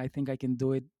and I think I can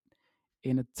do it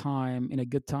in a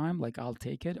good time, like I'll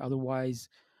take it. Otherwise,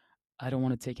 I don't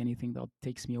want to take anything that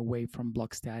takes me away from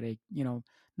Block Static.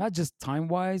 Not just time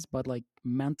wise, but like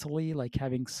mentally, like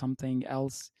having something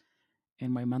else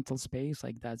in my mental space.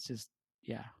 Like that's just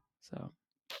yeah. So,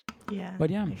 Yeah, but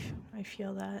yeah, I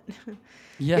feel that.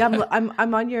 yeah, Yeah,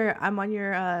 I'm on your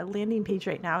landing page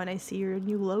right now, and I see your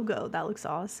new logo. That looks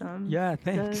awesome. yeah. The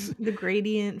Thanks. the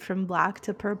gradient from black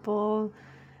to purple,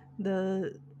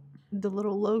 the the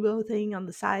little logo thing on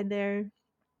the side there.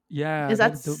 Yeah, Is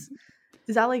that that the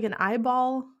is that like an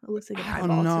eyeball? It looks like an I don't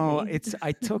eyeball to know. me. It's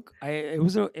I took I it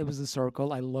was a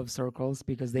circle. I love circles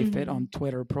because they fit on Mhm.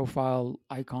 Twitter profile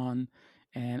icon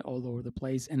and all over the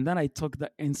place. And then I took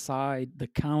the inside the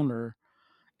counter,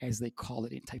 as they call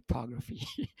it in typography,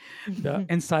 the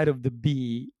inside of the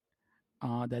B,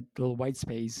 that little white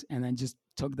space, and then just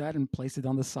took that and placed it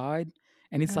on the side.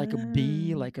 And it's like a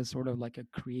B, Ah. like a sort of like a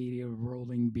creative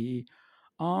rolling B.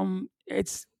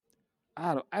 It's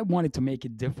I wanted to make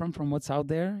it different from what's out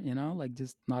there, like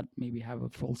just not maybe have a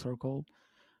full circle.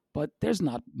 But there's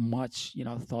not much,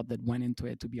 thought that went into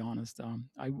it, to be honest.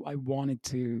 I wanted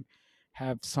to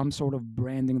have some sort of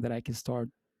branding that I can start,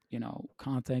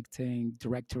 contacting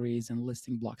directories and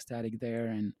listing Block Static there,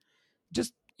 and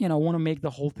just want to make the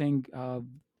whole thing.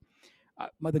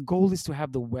 But the goal is to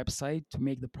have the website to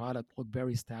make the product look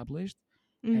very established,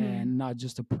 Mhm. and not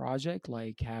just a project.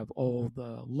 Like have all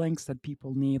the links that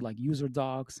people need, like user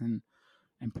docs and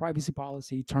privacy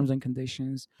policy, terms and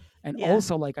conditions. And Yeah.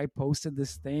 also, like I posted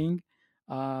this thing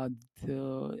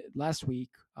last week.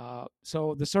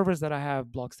 So the servers that I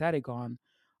have Block Static on,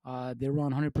 they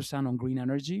run 100% on green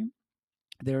energy.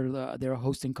 They're a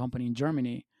hosting company in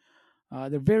Germany.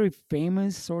 They're very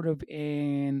famous, sort of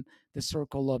in the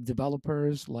circle of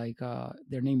developers. Like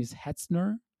their name is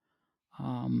Hetzner,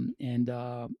 and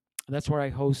that's where I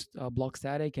host Block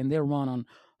Static, and they're run on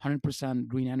 100%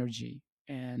 green energy.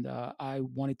 And I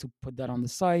wanted to put that on the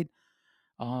site.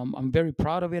 I'm very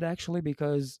proud of it actually,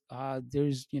 because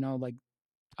there's like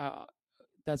uh,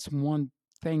 that's one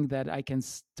thing that I can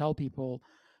tell people,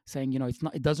 saying, it's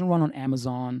not, it doesn't run on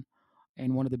Amazon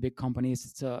and one of the big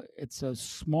companies. It's a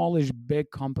smallish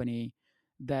big company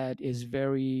that is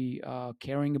very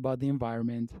caring about the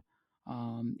environment,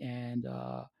 and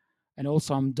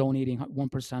also I'm donating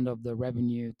 1% of the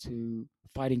revenue to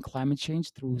fighting climate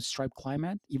change through Stripe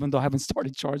Climate, even though I haven't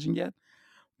started charging yet.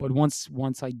 But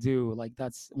once I do, like,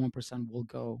 that's 1% will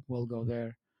go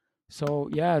there. So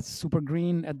yeah, it's super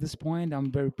green at this point.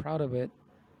 I'm very proud of it,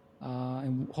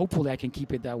 and hopefully I can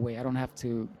keep it that way. I don't have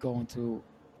to go into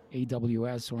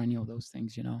AWS or any of those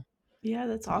things. Yeah,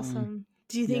 that's Um, awesome.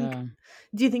 yeah,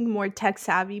 Do you think more tech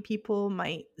savvy people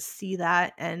might see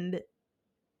that and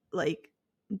like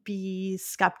be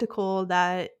skeptical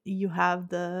that you have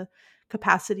the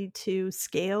capacity to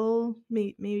scale,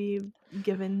 maybe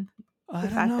given the I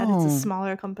don't fact that it's a know.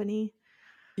 smaller company?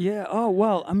 Yeah. Oh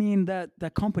well. I mean, that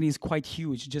company is quite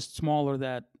huge, just smaller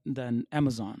than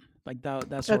Amazon. Like that.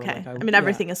 That's sort of like Okay. I. I mean, Yeah.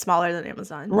 everything is smaller than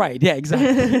Amazon. Right. Yeah.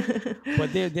 Exactly.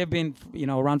 But they've been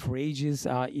around for ages.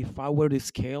 If I were to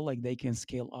scale, like, they can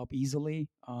scale up easily.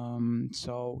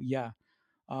 So yeah.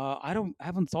 I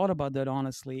haven't thought about that,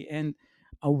 honestly. And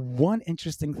one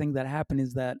interesting thing that happened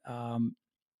is that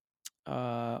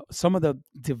some of the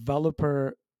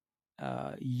developer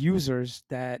users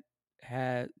that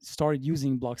had started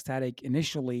using Blockstatic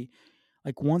initially,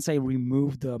 like, once I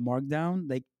removed the markdown,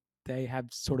 they have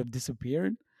sort of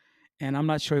disappeared. And I'm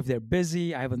not sure if they're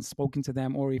busy. I haven't spoken to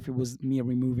them, or if it was me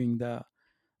removing the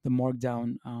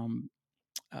markdown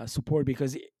support,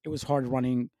 because it was hard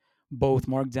running both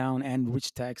markdown and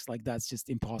rich text. Like, that's just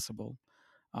impossible.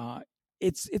 uh,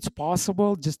 it's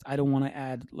possible, just I don't want to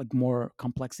add like more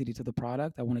complexity to the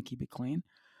product. I want to keep it clean.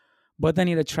 But then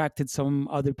it attracted some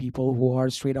other people who are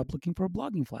straight up looking for a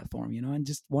blogging platform, and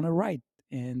just want to write.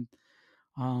 And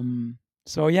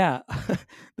so yeah,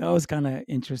 that was kind of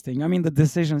interesting. I mean, the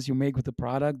decisions you make with the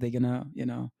product, they're gonna,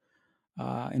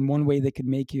 in one way they could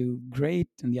make you great,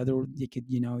 and the other, you could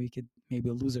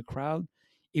maybe lose a crowd.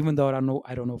 Even though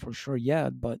I don't know for sure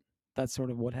yet, but that's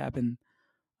sort of what happened.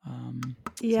 So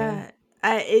Yeah,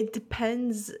 it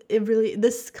depends. It really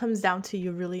this comes down to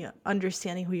you really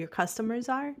understanding who your customers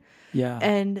are, yeah.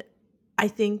 and I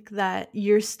think that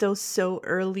you're still so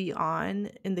early on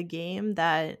in the game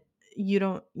that you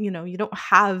don't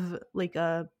have like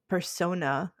a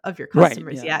persona of your Right.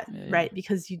 customers Yeah. yet, Yeah. Yeah. right?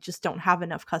 Because you just don't have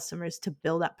enough customers to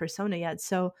build that persona yet.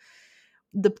 So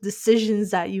the decisions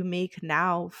that you make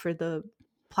now for the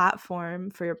platform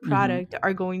for your Mm-hmm. product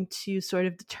are going to sort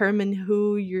of determine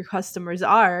who your customers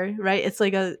are, right? It's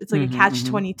like a Mm-hmm. catch Mm-hmm.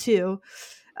 22.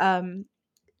 um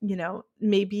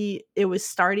Maybe it was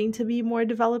starting to be more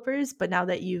developers, but now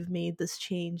that you've made this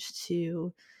change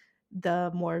to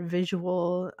the more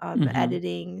visual Mm-hmm.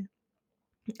 editing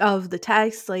of the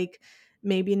text, like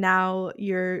maybe now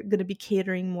you're going to be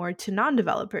catering more to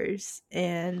non-developers,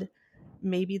 and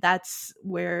maybe that's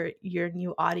where your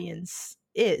new audience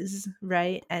is,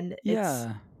 right? And it's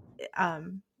Yeah.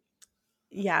 um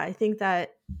yeah, I think that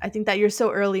you're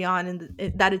so early on,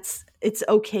 and that it's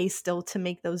okay still to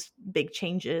make those big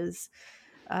changes,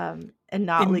 and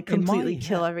not In like in my completely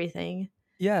kill everything.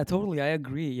 Yeah, totally. I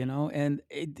agree, and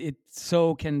it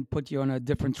so can put you on a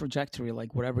different trajectory,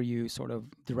 like whatever you sort of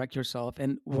direct yourself.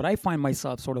 And what I find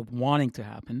myself sort of wanting to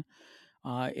happen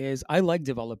is I like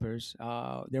developers.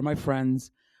 They're my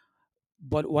friends.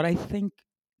 But what I think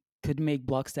could make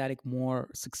Blockstatic more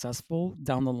successful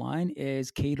down the line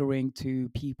is catering to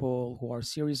people who are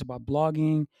serious about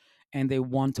blogging, and they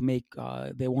want to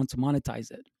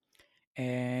monetize it.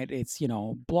 And it's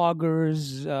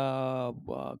bloggers,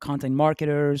 content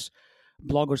marketers,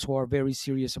 bloggers who are very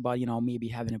serious about maybe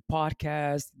having a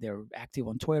podcast. They're active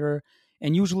on Twitter,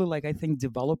 and usually, like, I think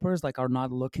developers, like, are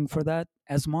not looking for that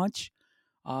as much.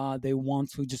 They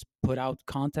want to just put out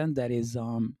content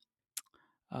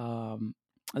um,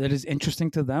 that is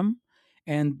interesting to them.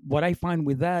 And what I find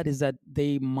with that is that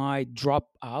they might drop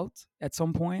out at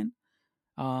some point.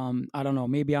 I don't know,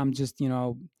 maybe I'm just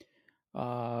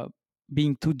uh,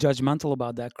 being too judgmental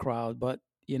about that crowd. But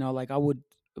like, I would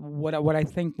what I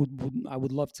think I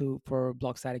would love to for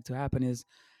Blockstatic to happen is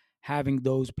having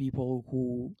those people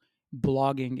who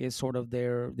blogging is sort of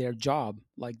their job,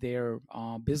 like their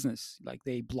business. Like,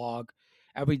 they blog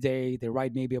every day. They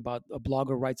write, maybe about a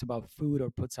blogger writes about food or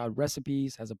puts out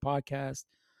recipes, has a podcast,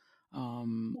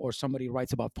 or somebody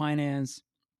writes about finance,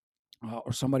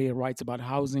 or somebody writes about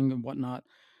housing and whatnot.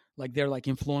 Like, they're like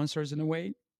influencers in a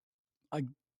way. Like,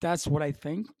 that's what I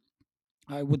think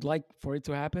I would like for it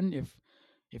to happen,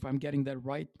 if I'm getting that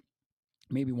right,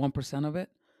 maybe 1% of it.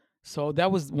 So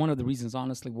that was one of the reasons,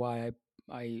 honestly, why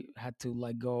I had to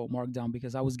let go Markdown,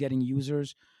 because I was getting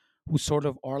users who sort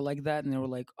of are like that, and they were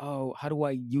like, "Oh, how do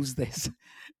I use this?"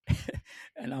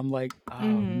 And I'm like,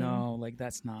 "Oh Mhm. no, like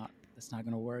that's not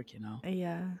gonna work, you know."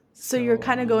 Yeah. So you're So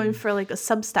kinda going for, like, a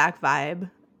Substack vibe,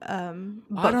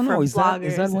 I but don't for know. Is that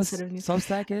bloggers what instead of news.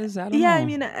 Substack is? I don't Yeah, I know.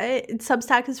 mean,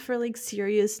 Substack is for, like,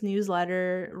 serious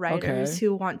newsletter writers Okay,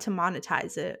 who want to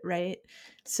monetize it, right?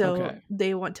 So okay.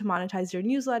 they want to monetize their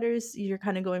newsletters, you're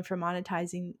kinda going for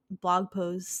monetizing blog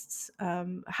posts.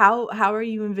 How are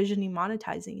you envisioning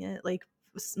monetizing it? Like,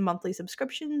 monthly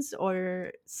subscriptions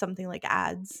or something like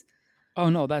ads? Oh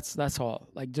no, that's all.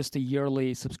 Like just a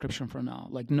yearly subscription for now.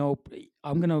 Like nope.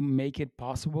 I'm gonna make it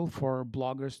possible for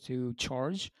bloggers to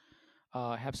charge,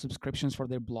 have subscriptions for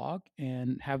their blog,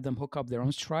 and have them hook up their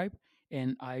own Stripe.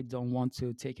 And I don't want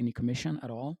to take any commission at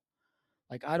all.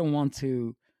 Like I don't want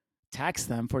to tax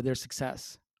them for their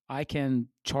success. I can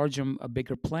charge them a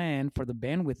bigger plan for the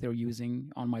bandwidth they're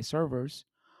using on my servers,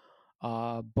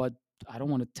 but I don't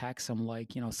want to tax them like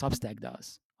Substack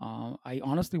does. I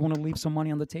honestly want to leave some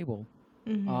money on the table.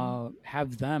 Mhm.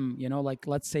 Have them, like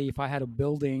let's say if I had a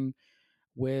building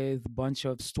with a bunch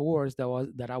of stores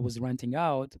that I was renting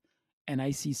out, and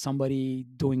I see somebody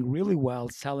doing really well,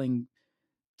 selling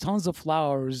tons of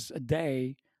flowers a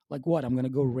day, like what? I'm gonna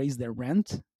go raise their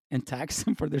rent and tax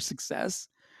them for their success,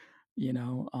 you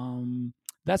know.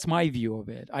 That's my view of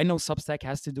it. I know Substack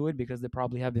has to do it because they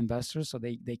probably have investors, so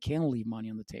they can leave money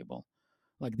on the table.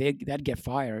 Like that'd get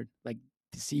fired. Like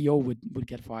the CEO would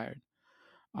get fired.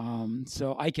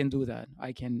 So I can do that.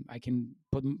 I can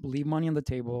leave money on the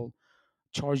table,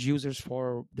 charge users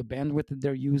for the bandwidth that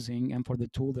they're using and for the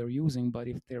tool they're using. But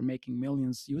if they're making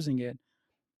millions using it,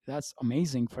 that's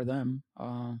amazing for them.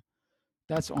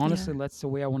 That's Yeah. honestly that's the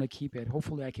way I want to keep it.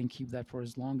 Hopefully, I can keep that for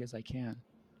as long as I can.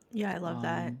 Yeah, I love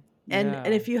that. And Yeah.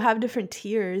 if you have different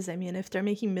tiers, I mean, if they're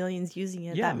making millions using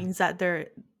it, that Yeah. means that their,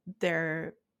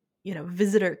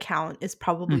 visitor count is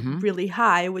probably Mm-hmm. really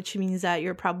high, which means that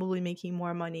you're probably making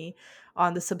more money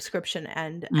on the subscription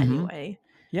end Mm-hmm. anyway,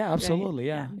 Yeah, right? absolutely.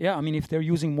 Yeah. Yeah. Yeah. I mean, if they're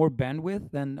using more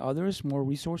bandwidth than others, more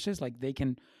resources, like they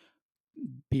can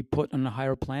be put on a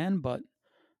higher plan, but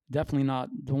definitely not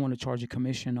don't want to charge a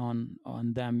commission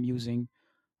on them using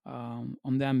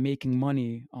on them making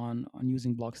money on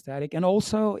using block static. And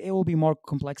also it will be more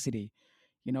complexity,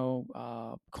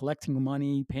 collecting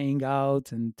money, paying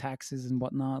out and taxes and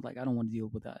whatnot. Like I don't want to deal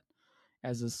with that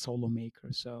as a solo maker.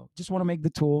 So just want to make the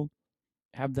tool,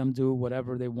 have them do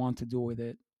whatever they want to do with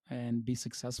it, and be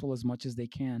successful as much as they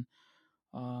can.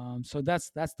 So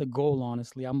that's the goal.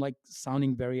 Honestly, I'm like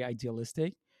sounding very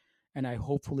idealistic, and I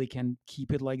hopefully can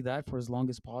keep it like that for as long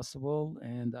as possible.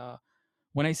 And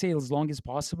when I say as long as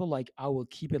possible, like I will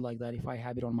keep it like that if I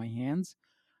have it on my hands.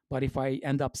 But if I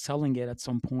end up selling it at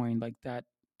some point like that,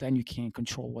 then you can't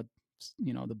control what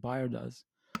the buyer does.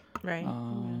 Right.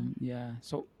 Yeah. Yeah.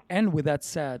 So, and with that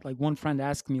said, like one friend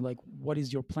asked me, like, what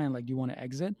is your plan? Like, do you want to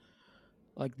exit?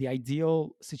 Like, the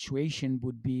ideal situation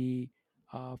would be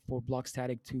for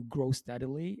Blockstatic to grow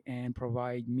steadily and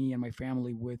provide me and my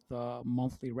family with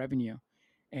monthly revenue.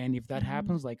 And if that Mhm.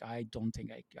 happens, like, I don't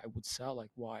think I would sell.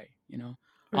 Like, why?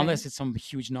 Right. Unless it's some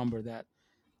huge number that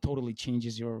totally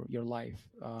changes your life.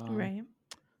 Right.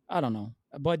 I don't know,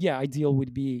 but yeah, ideal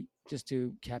would be just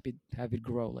to have it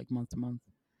grow like month to month.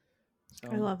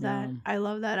 I So love yeah, that. I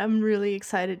love that. I'm really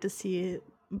excited to see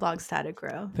Blog Static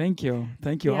grow. thank you.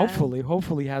 Yeah.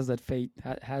 Hopefully has that fate,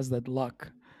 has that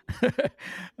luck. Yeah,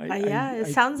 I yeah. it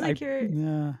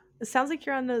sounds like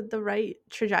you're on the right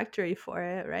trajectory for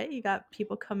it, right? You got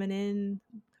people coming in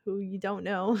who you don't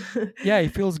know. Yeah, it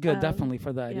feels good um, definitely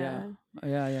for that. Yeah.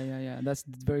 yeah, Yeah. That's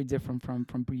very different from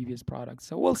previous products.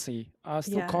 So we'll see.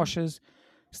 Still yeah, cautious,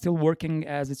 still working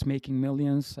as it's making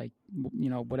millions. Like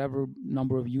whatever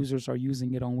number of users are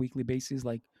using it on weekly basis.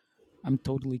 Like I'm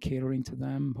totally catering to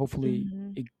them. Hopefully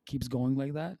hmm, it keeps going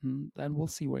like that, and then we'll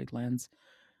see where it lands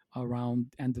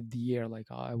around end of the year. Like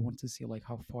I want to see like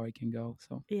how far it can go.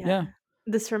 So yeah. yeah.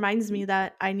 This reminds me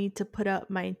that I need to put up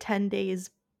my 10 days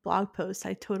blog post.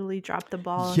 I totally dropped the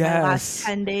ball in my last Yes.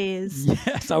 10 days.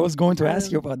 Yes, I was going to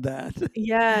ask you Um, about that.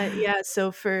 yeah, yeah.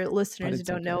 So for But listeners who it's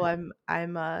don't know, okay.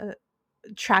 I'm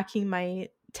tracking my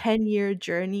 10-year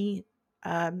journey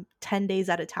 10 days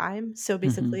at a time. So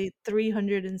Hmm. basically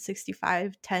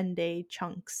 365 10-day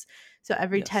chunks. So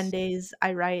every 10 Yes. days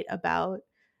I write about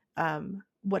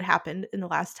what happened in the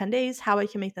last 10 days, how I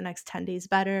can make the next 10 days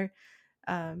better.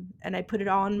 And I put it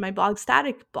on my blog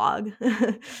blog.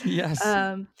 Yes.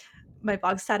 um, my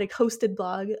blog static hosted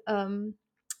blog.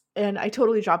 and I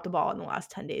totally dropped the ball in the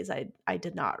last 10 days. I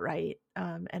did not write,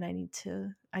 and I need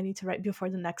to write before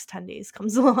the next 10 days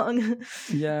comes along.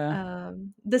 Yeah,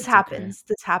 This it's okay. happens.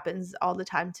 This happens all the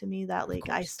time to me that, Of like,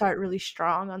 I course. start really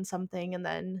strong on something and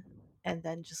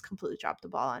then just completely drop the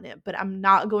ball on it, but I'm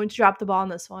not going to drop the ball on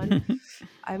this one.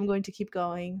 I'm going to keep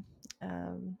going.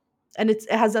 And it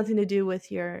has nothing to do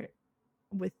with your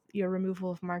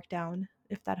removal of Markdown,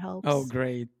 if that Oh, helps.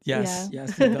 great. Yeah. Yes,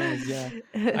 yes, it does. Yeah.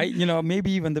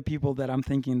 Maybe even the people that I'm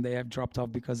thinking they have dropped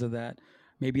off because of that,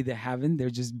 maybe they haven't. They're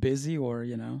just busy or,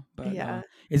 but Yeah.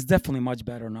 it's definitely much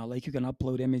better now. Like you can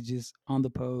upload images on the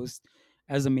post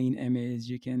as a main image.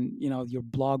 You can, your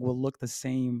blog will look the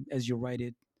same as you write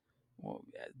it, well,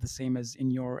 the same as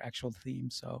in your actual theme.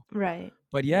 So, Right.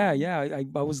 but Yeah. yeah, yeah,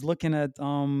 I was looking at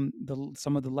some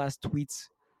of the last tweets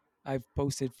I've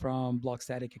posted from Block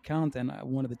Static account, and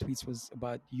one of the tweets was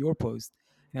about your post,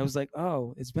 and I was like,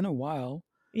 oh, it's been a while.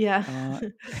 Yeah. Uh,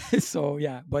 so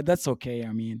yeah, but that's okay.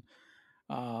 I mean,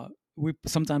 we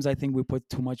sometimes I think we put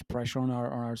too much pressure on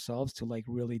ourselves to like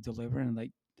really deliver, and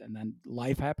then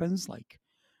life happens, like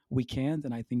we can't,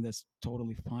 and I think that's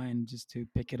totally fine just to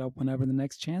pick it up whenever the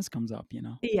next chance comes up.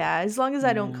 Yeah, as long as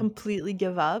I don't Yeah, completely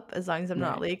give up, as long as I'm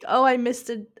not right. like, "Oh, I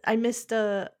missed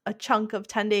a chunk of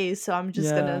 10 days, so I'm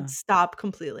just gonna Yeah. stop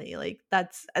completely." Like,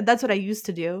 that's what I used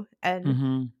to do, and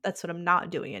Hmm. that's what I'm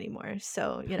not doing anymore.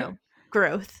 So,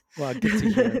 growth. Well, good to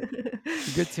hear.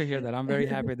 Good to hear that. I'm very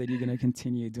happy that you're going to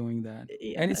continue doing that.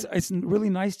 And Yeah. it's really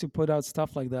nice to put out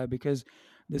stuff like that because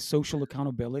the social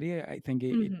accountability, I think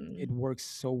it Mhm. works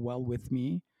so well with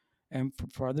me and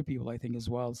for other people, I think as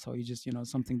well. So you just,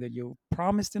 something that you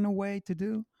promised in a way to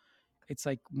do, it's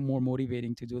like more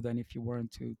motivating to do than if you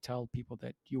weren't to tell people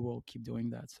that you will keep doing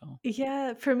that. So,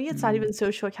 Yeah, for me, it's not mm, even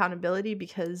social accountability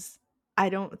because I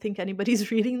don't think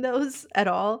anybody's reading those at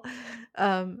all.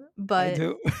 I But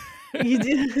do. you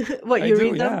do what, I you do.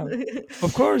 read them? Yeah.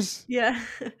 Of course. Yeah.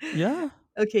 Yeah.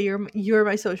 Okay, you're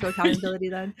my social accountability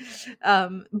then.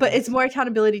 But Yeah. it's more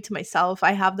accountability to myself.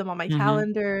 I have them on my Hmm.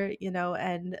 calendar,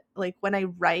 and, like, when I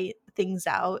write things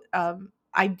out,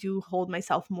 I do hold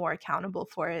myself more accountable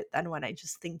for it than when I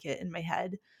just think it in my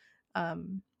head.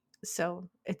 Um, so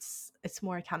it's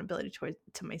more accountability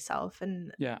to myself,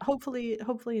 and Yeah. hopefully,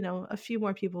 a few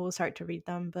more people will start to read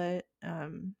them, but,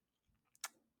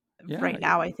 Yeah. right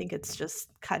now, I think it's just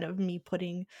kind of me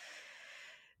putting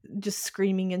just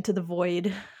screaming into the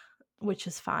void, which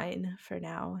is fine for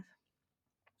now.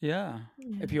 Yeah.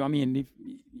 Yeah. If you, I mean,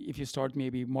 if you start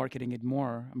maybe marketing it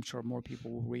more, I'm sure more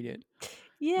people will read it.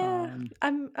 Yeah,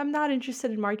 Um, I'm not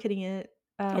interested in marketing it.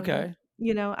 okay.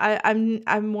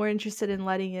 I'm more interested in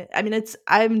letting it. I mean,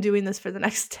 I'm doing this for the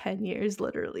next 10 years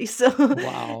literally. So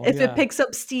Wow. if it Yeah. picks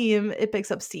up steam, it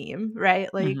picks up steam,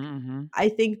 right? Like Mm-hmm, hmm. I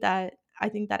think that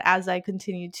as I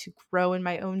continue to grow in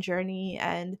my own journey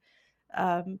and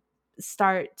um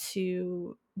start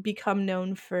to become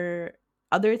known for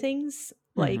other things,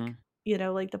 Hmm. like,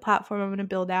 like the platform I'm going to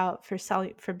build out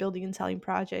for building and selling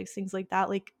projects, things like that,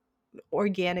 like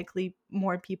organically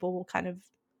more people will kind of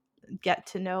get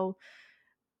to know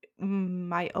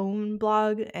my own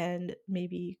blog and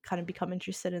maybe kind of become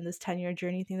interested in this 10-year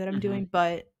journey thing that I'm Hmm. doing,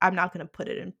 but I'm not going to put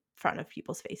it in front of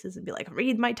people's faces and be like,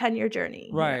 read my 10-year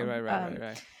journey, Right. Right. Right. Right.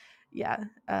 Right. yeah.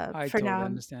 I totally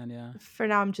understand. Yeah. For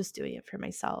now I'm just doing it for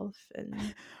myself, and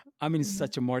I'm in yeah.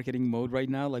 such a marketing mode right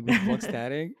now, like with Block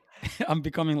Static. I'm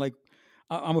becoming like,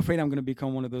 I'm afraid I'm going to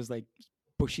become one of those like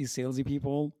pushy salesy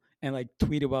people and like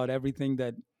tweet about everything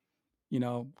that,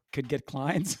 could get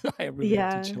clients. I really have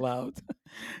to Yeah. chill out.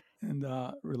 And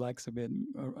relax a bit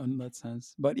in that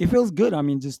sense. But it feels good. I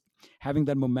mean, just having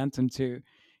that momentum to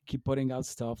keep putting out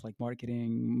stuff like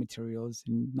marketing materials.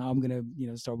 And now I'm gonna,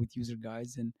 start with user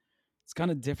guides, and it's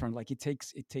kind of different. Like it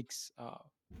takes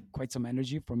quite some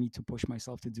energy for me to push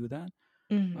myself to do that.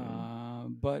 Mhm.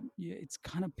 But yeah, it's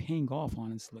kind of paying off,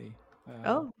 honestly. Uh,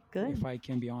 Oh, if good. I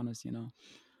can be honest.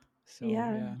 So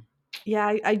Yeah. yeah.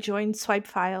 Yeah, I joined Swipe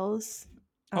Files.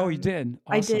 Oh, you did.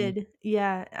 I Awesome. did,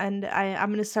 yeah, and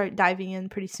I'm gonna start diving in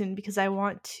pretty soon because I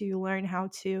want to learn how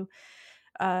to,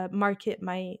 market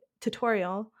my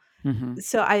tutorial. Hmm.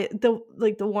 So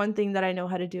the one thing that I know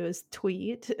how to do is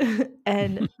tweet,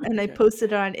 and I Okay.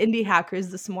 posted it on Indie Hackers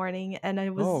this morning, and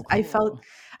Oh, I cool.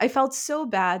 felt so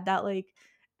bad that, like,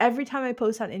 every time I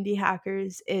post on Indie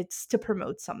Hackers, it's to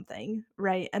promote something,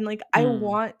 right? And, like,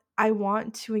 Mm. I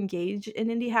want to engage in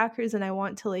Indie Hackers, and I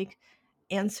want to, like,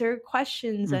 answer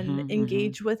questions and Hmm. Hmm.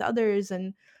 engage with others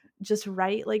and just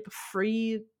write, like,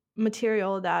 free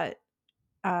material that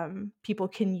people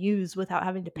can use without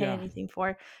having to pay Yeah. anything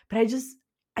for. But I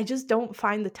just don't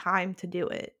find the time to do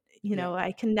it. Yeah.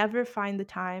 I can never find the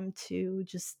time to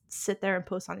just sit there and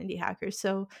post on Indie Hackers.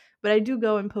 So, but I do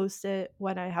go and post it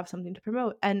when I have something to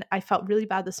promote. And I felt really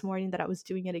bad this morning that I was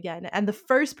doing it again. And the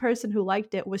first person who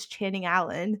liked it was Channing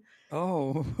Allen,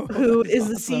 Oh, who that is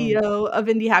is the awesome. CEO of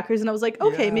Indie Hackers. And I was like,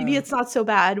 okay, maybe Yeah, it's not so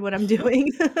bad what I'm doing.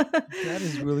 that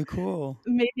is really cool.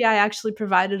 Maybe I actually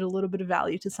provided a little bit of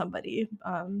value to somebody,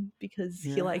 because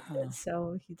he liked it. Yeah.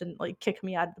 So he didn't like kick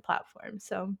me out of the platform.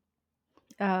 So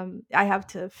I have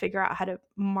to figure out how to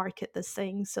market this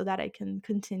thing so that I can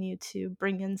continue to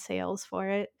bring in sales for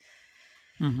it.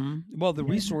 Well, the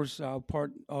Yeah. resource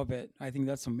part of it, I think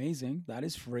that's amazing. That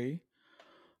is free.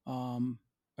 Um,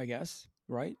 I guess,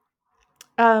 right?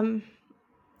 Um,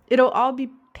 it'll all be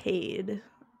paid.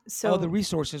 Oh, the So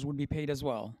resources would be paid as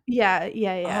well. yeah,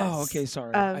 yeah, Oh, okay. yes.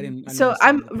 Sorry, I didn't So understand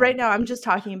I'm that right part. now. I'm just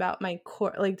talking about my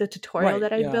core, like the tutorial Right.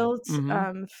 that I Yeah. built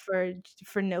Mm-hmm.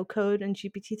 for no code and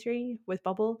GPT-3 with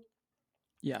Bubble.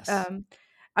 Yes. Um,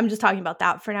 I'm just talking about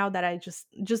that for now. That I just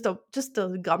a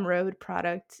Gumroad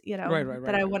product, Right. Right. that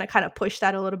Right. I Right. want to Right. kind of push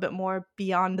that a little bit more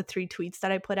beyond the 3 tweets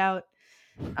that I put out.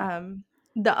 Um,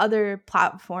 the other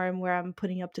platform where I'm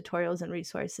putting up tutorials and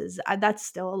resources, that's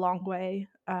still a long way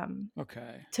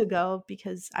Okay. to go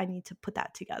because I need to put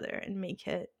that together and make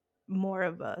it more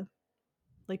of a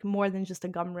like more than just a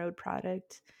Gumroad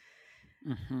product.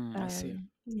 I see.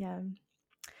 Yeah.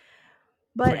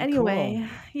 But Pretty cool. anyway,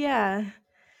 yeah.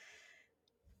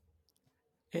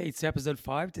 Hey, it's episode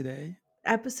 5 today.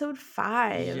 Episode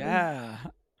 5. Yeah,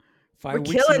 We're 5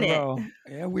 weeks in a killing it. row.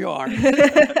 Yeah, we are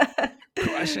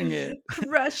crushing it.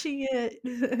 Crushing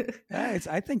it. Yeah, it's.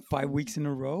 I think 5 weeks in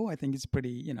a row. I think it's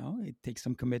pretty. It takes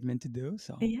some commitment to do.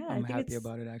 So Yeah, I I'm think happy it's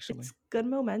about it it's actually. good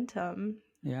momentum.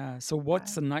 Yeah. So Uh,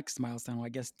 what's the next milestone? I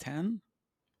guess 10,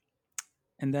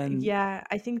 and then yeah,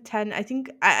 I think 10. I think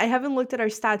I haven't looked at our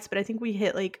stats, but I think we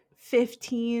hit like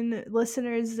 15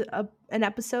 listeners an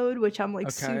episode, which I'm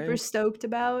like super okay. stoked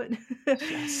about.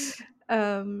 Yes,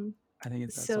 um I think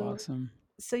that's so awesome.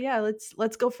 so yeah,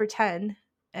 let's go for 10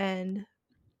 and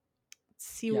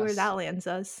see where that Yes. lands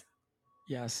us.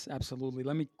 Yes, absolutely.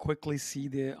 Let me quickly see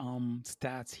the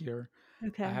stats here. I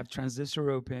Okay. have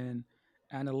Transistor open,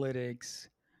 analytics,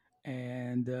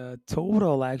 and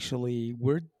total actually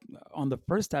we're on the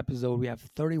first episode we have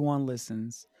 31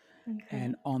 listens, Okay.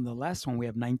 and on the last one we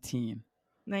have 19.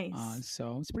 Nice.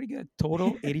 So it's pretty good.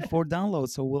 Total 84 downloads.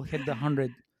 So we'll hit the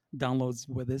 100 downloads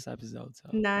with this episode. So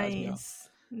as we go. Nice.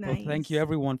 Well, thank you Nice.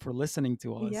 everyone for listening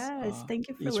to us Yes, thank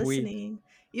you for each week. listening.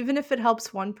 Even if it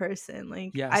helps one person,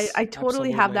 like Yes, I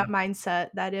totally have that absolutely. mindset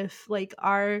that if like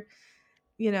our,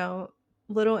 you know,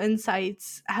 little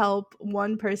insights help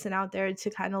one person out there to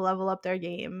kind of level up their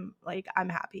game, like I'm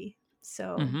happy.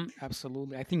 So,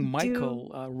 Absolutely. I think do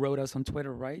Michael wrote us on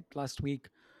Twitter, right, last week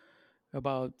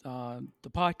about the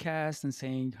podcast and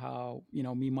saying how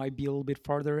we might be a little bit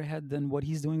farther ahead than what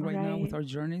he's doing right now with right, our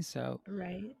journey. So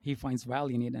right. he finds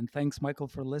value in it. And thanks, Michael,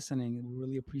 for listening. We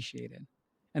really appreciate it.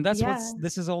 And that's what Yeah.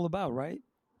 this is all about, right?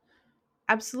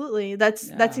 Absolutely. That's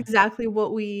Yeah. exactly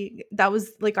what that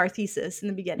was like our thesis in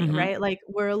the beginning, hmm right? Like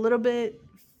we're a little bit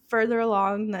further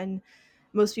along than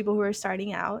most people who are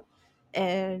starting out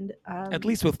and At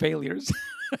least with failures.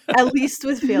 at least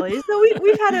with failures. So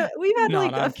we've had No,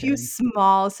 like no, a I'm few kidding.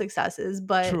 small successes,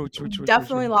 but True, true, true, true,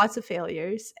 definitely true. lots of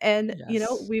failures. And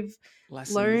Yes. we've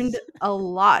learned Lessons. a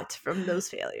lot from those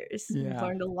failures. We've Yeah.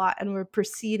 learned a lot and we're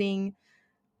proceeding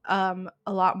a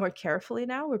lot more carefully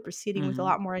now. We're proceeding with a hmm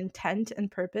lot more intent and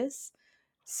purpose.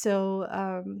 So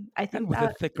I And think with a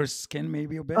that thicker skin,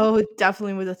 maybe a bit. oh,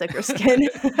 definitely with a thicker skin.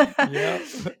 Yeah.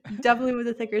 Definitely with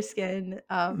a thicker skin.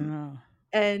 Yeah.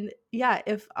 And yeah,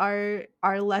 if our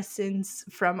lessons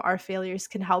from our failures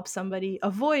can help somebody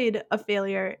avoid a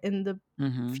failure in the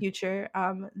hmm future,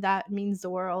 that means the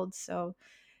world. So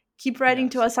keep writing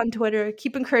to Yes. us on Twitter.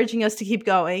 Keep encouraging us to keep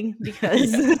going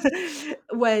because Yes.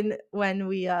 when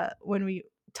we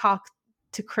talk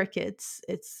to crickets,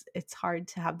 it's hard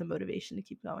to have the motivation to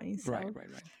keep going. Right, So right,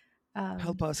 right.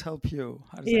 Help um, us help you.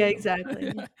 How does yeah, that go?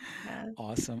 exactly. Yeah.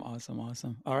 Awesome, awesome,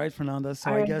 awesome. All right, Fernanda. So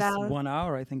All I right, guess Val. 1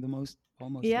 hour, I think the most,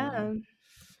 almost 1 hour. Yeah.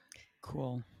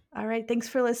 Cool. All right. Thanks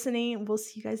for listening. We'll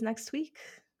see you guys next week.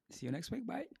 See you next week.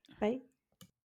 Bye. Bye.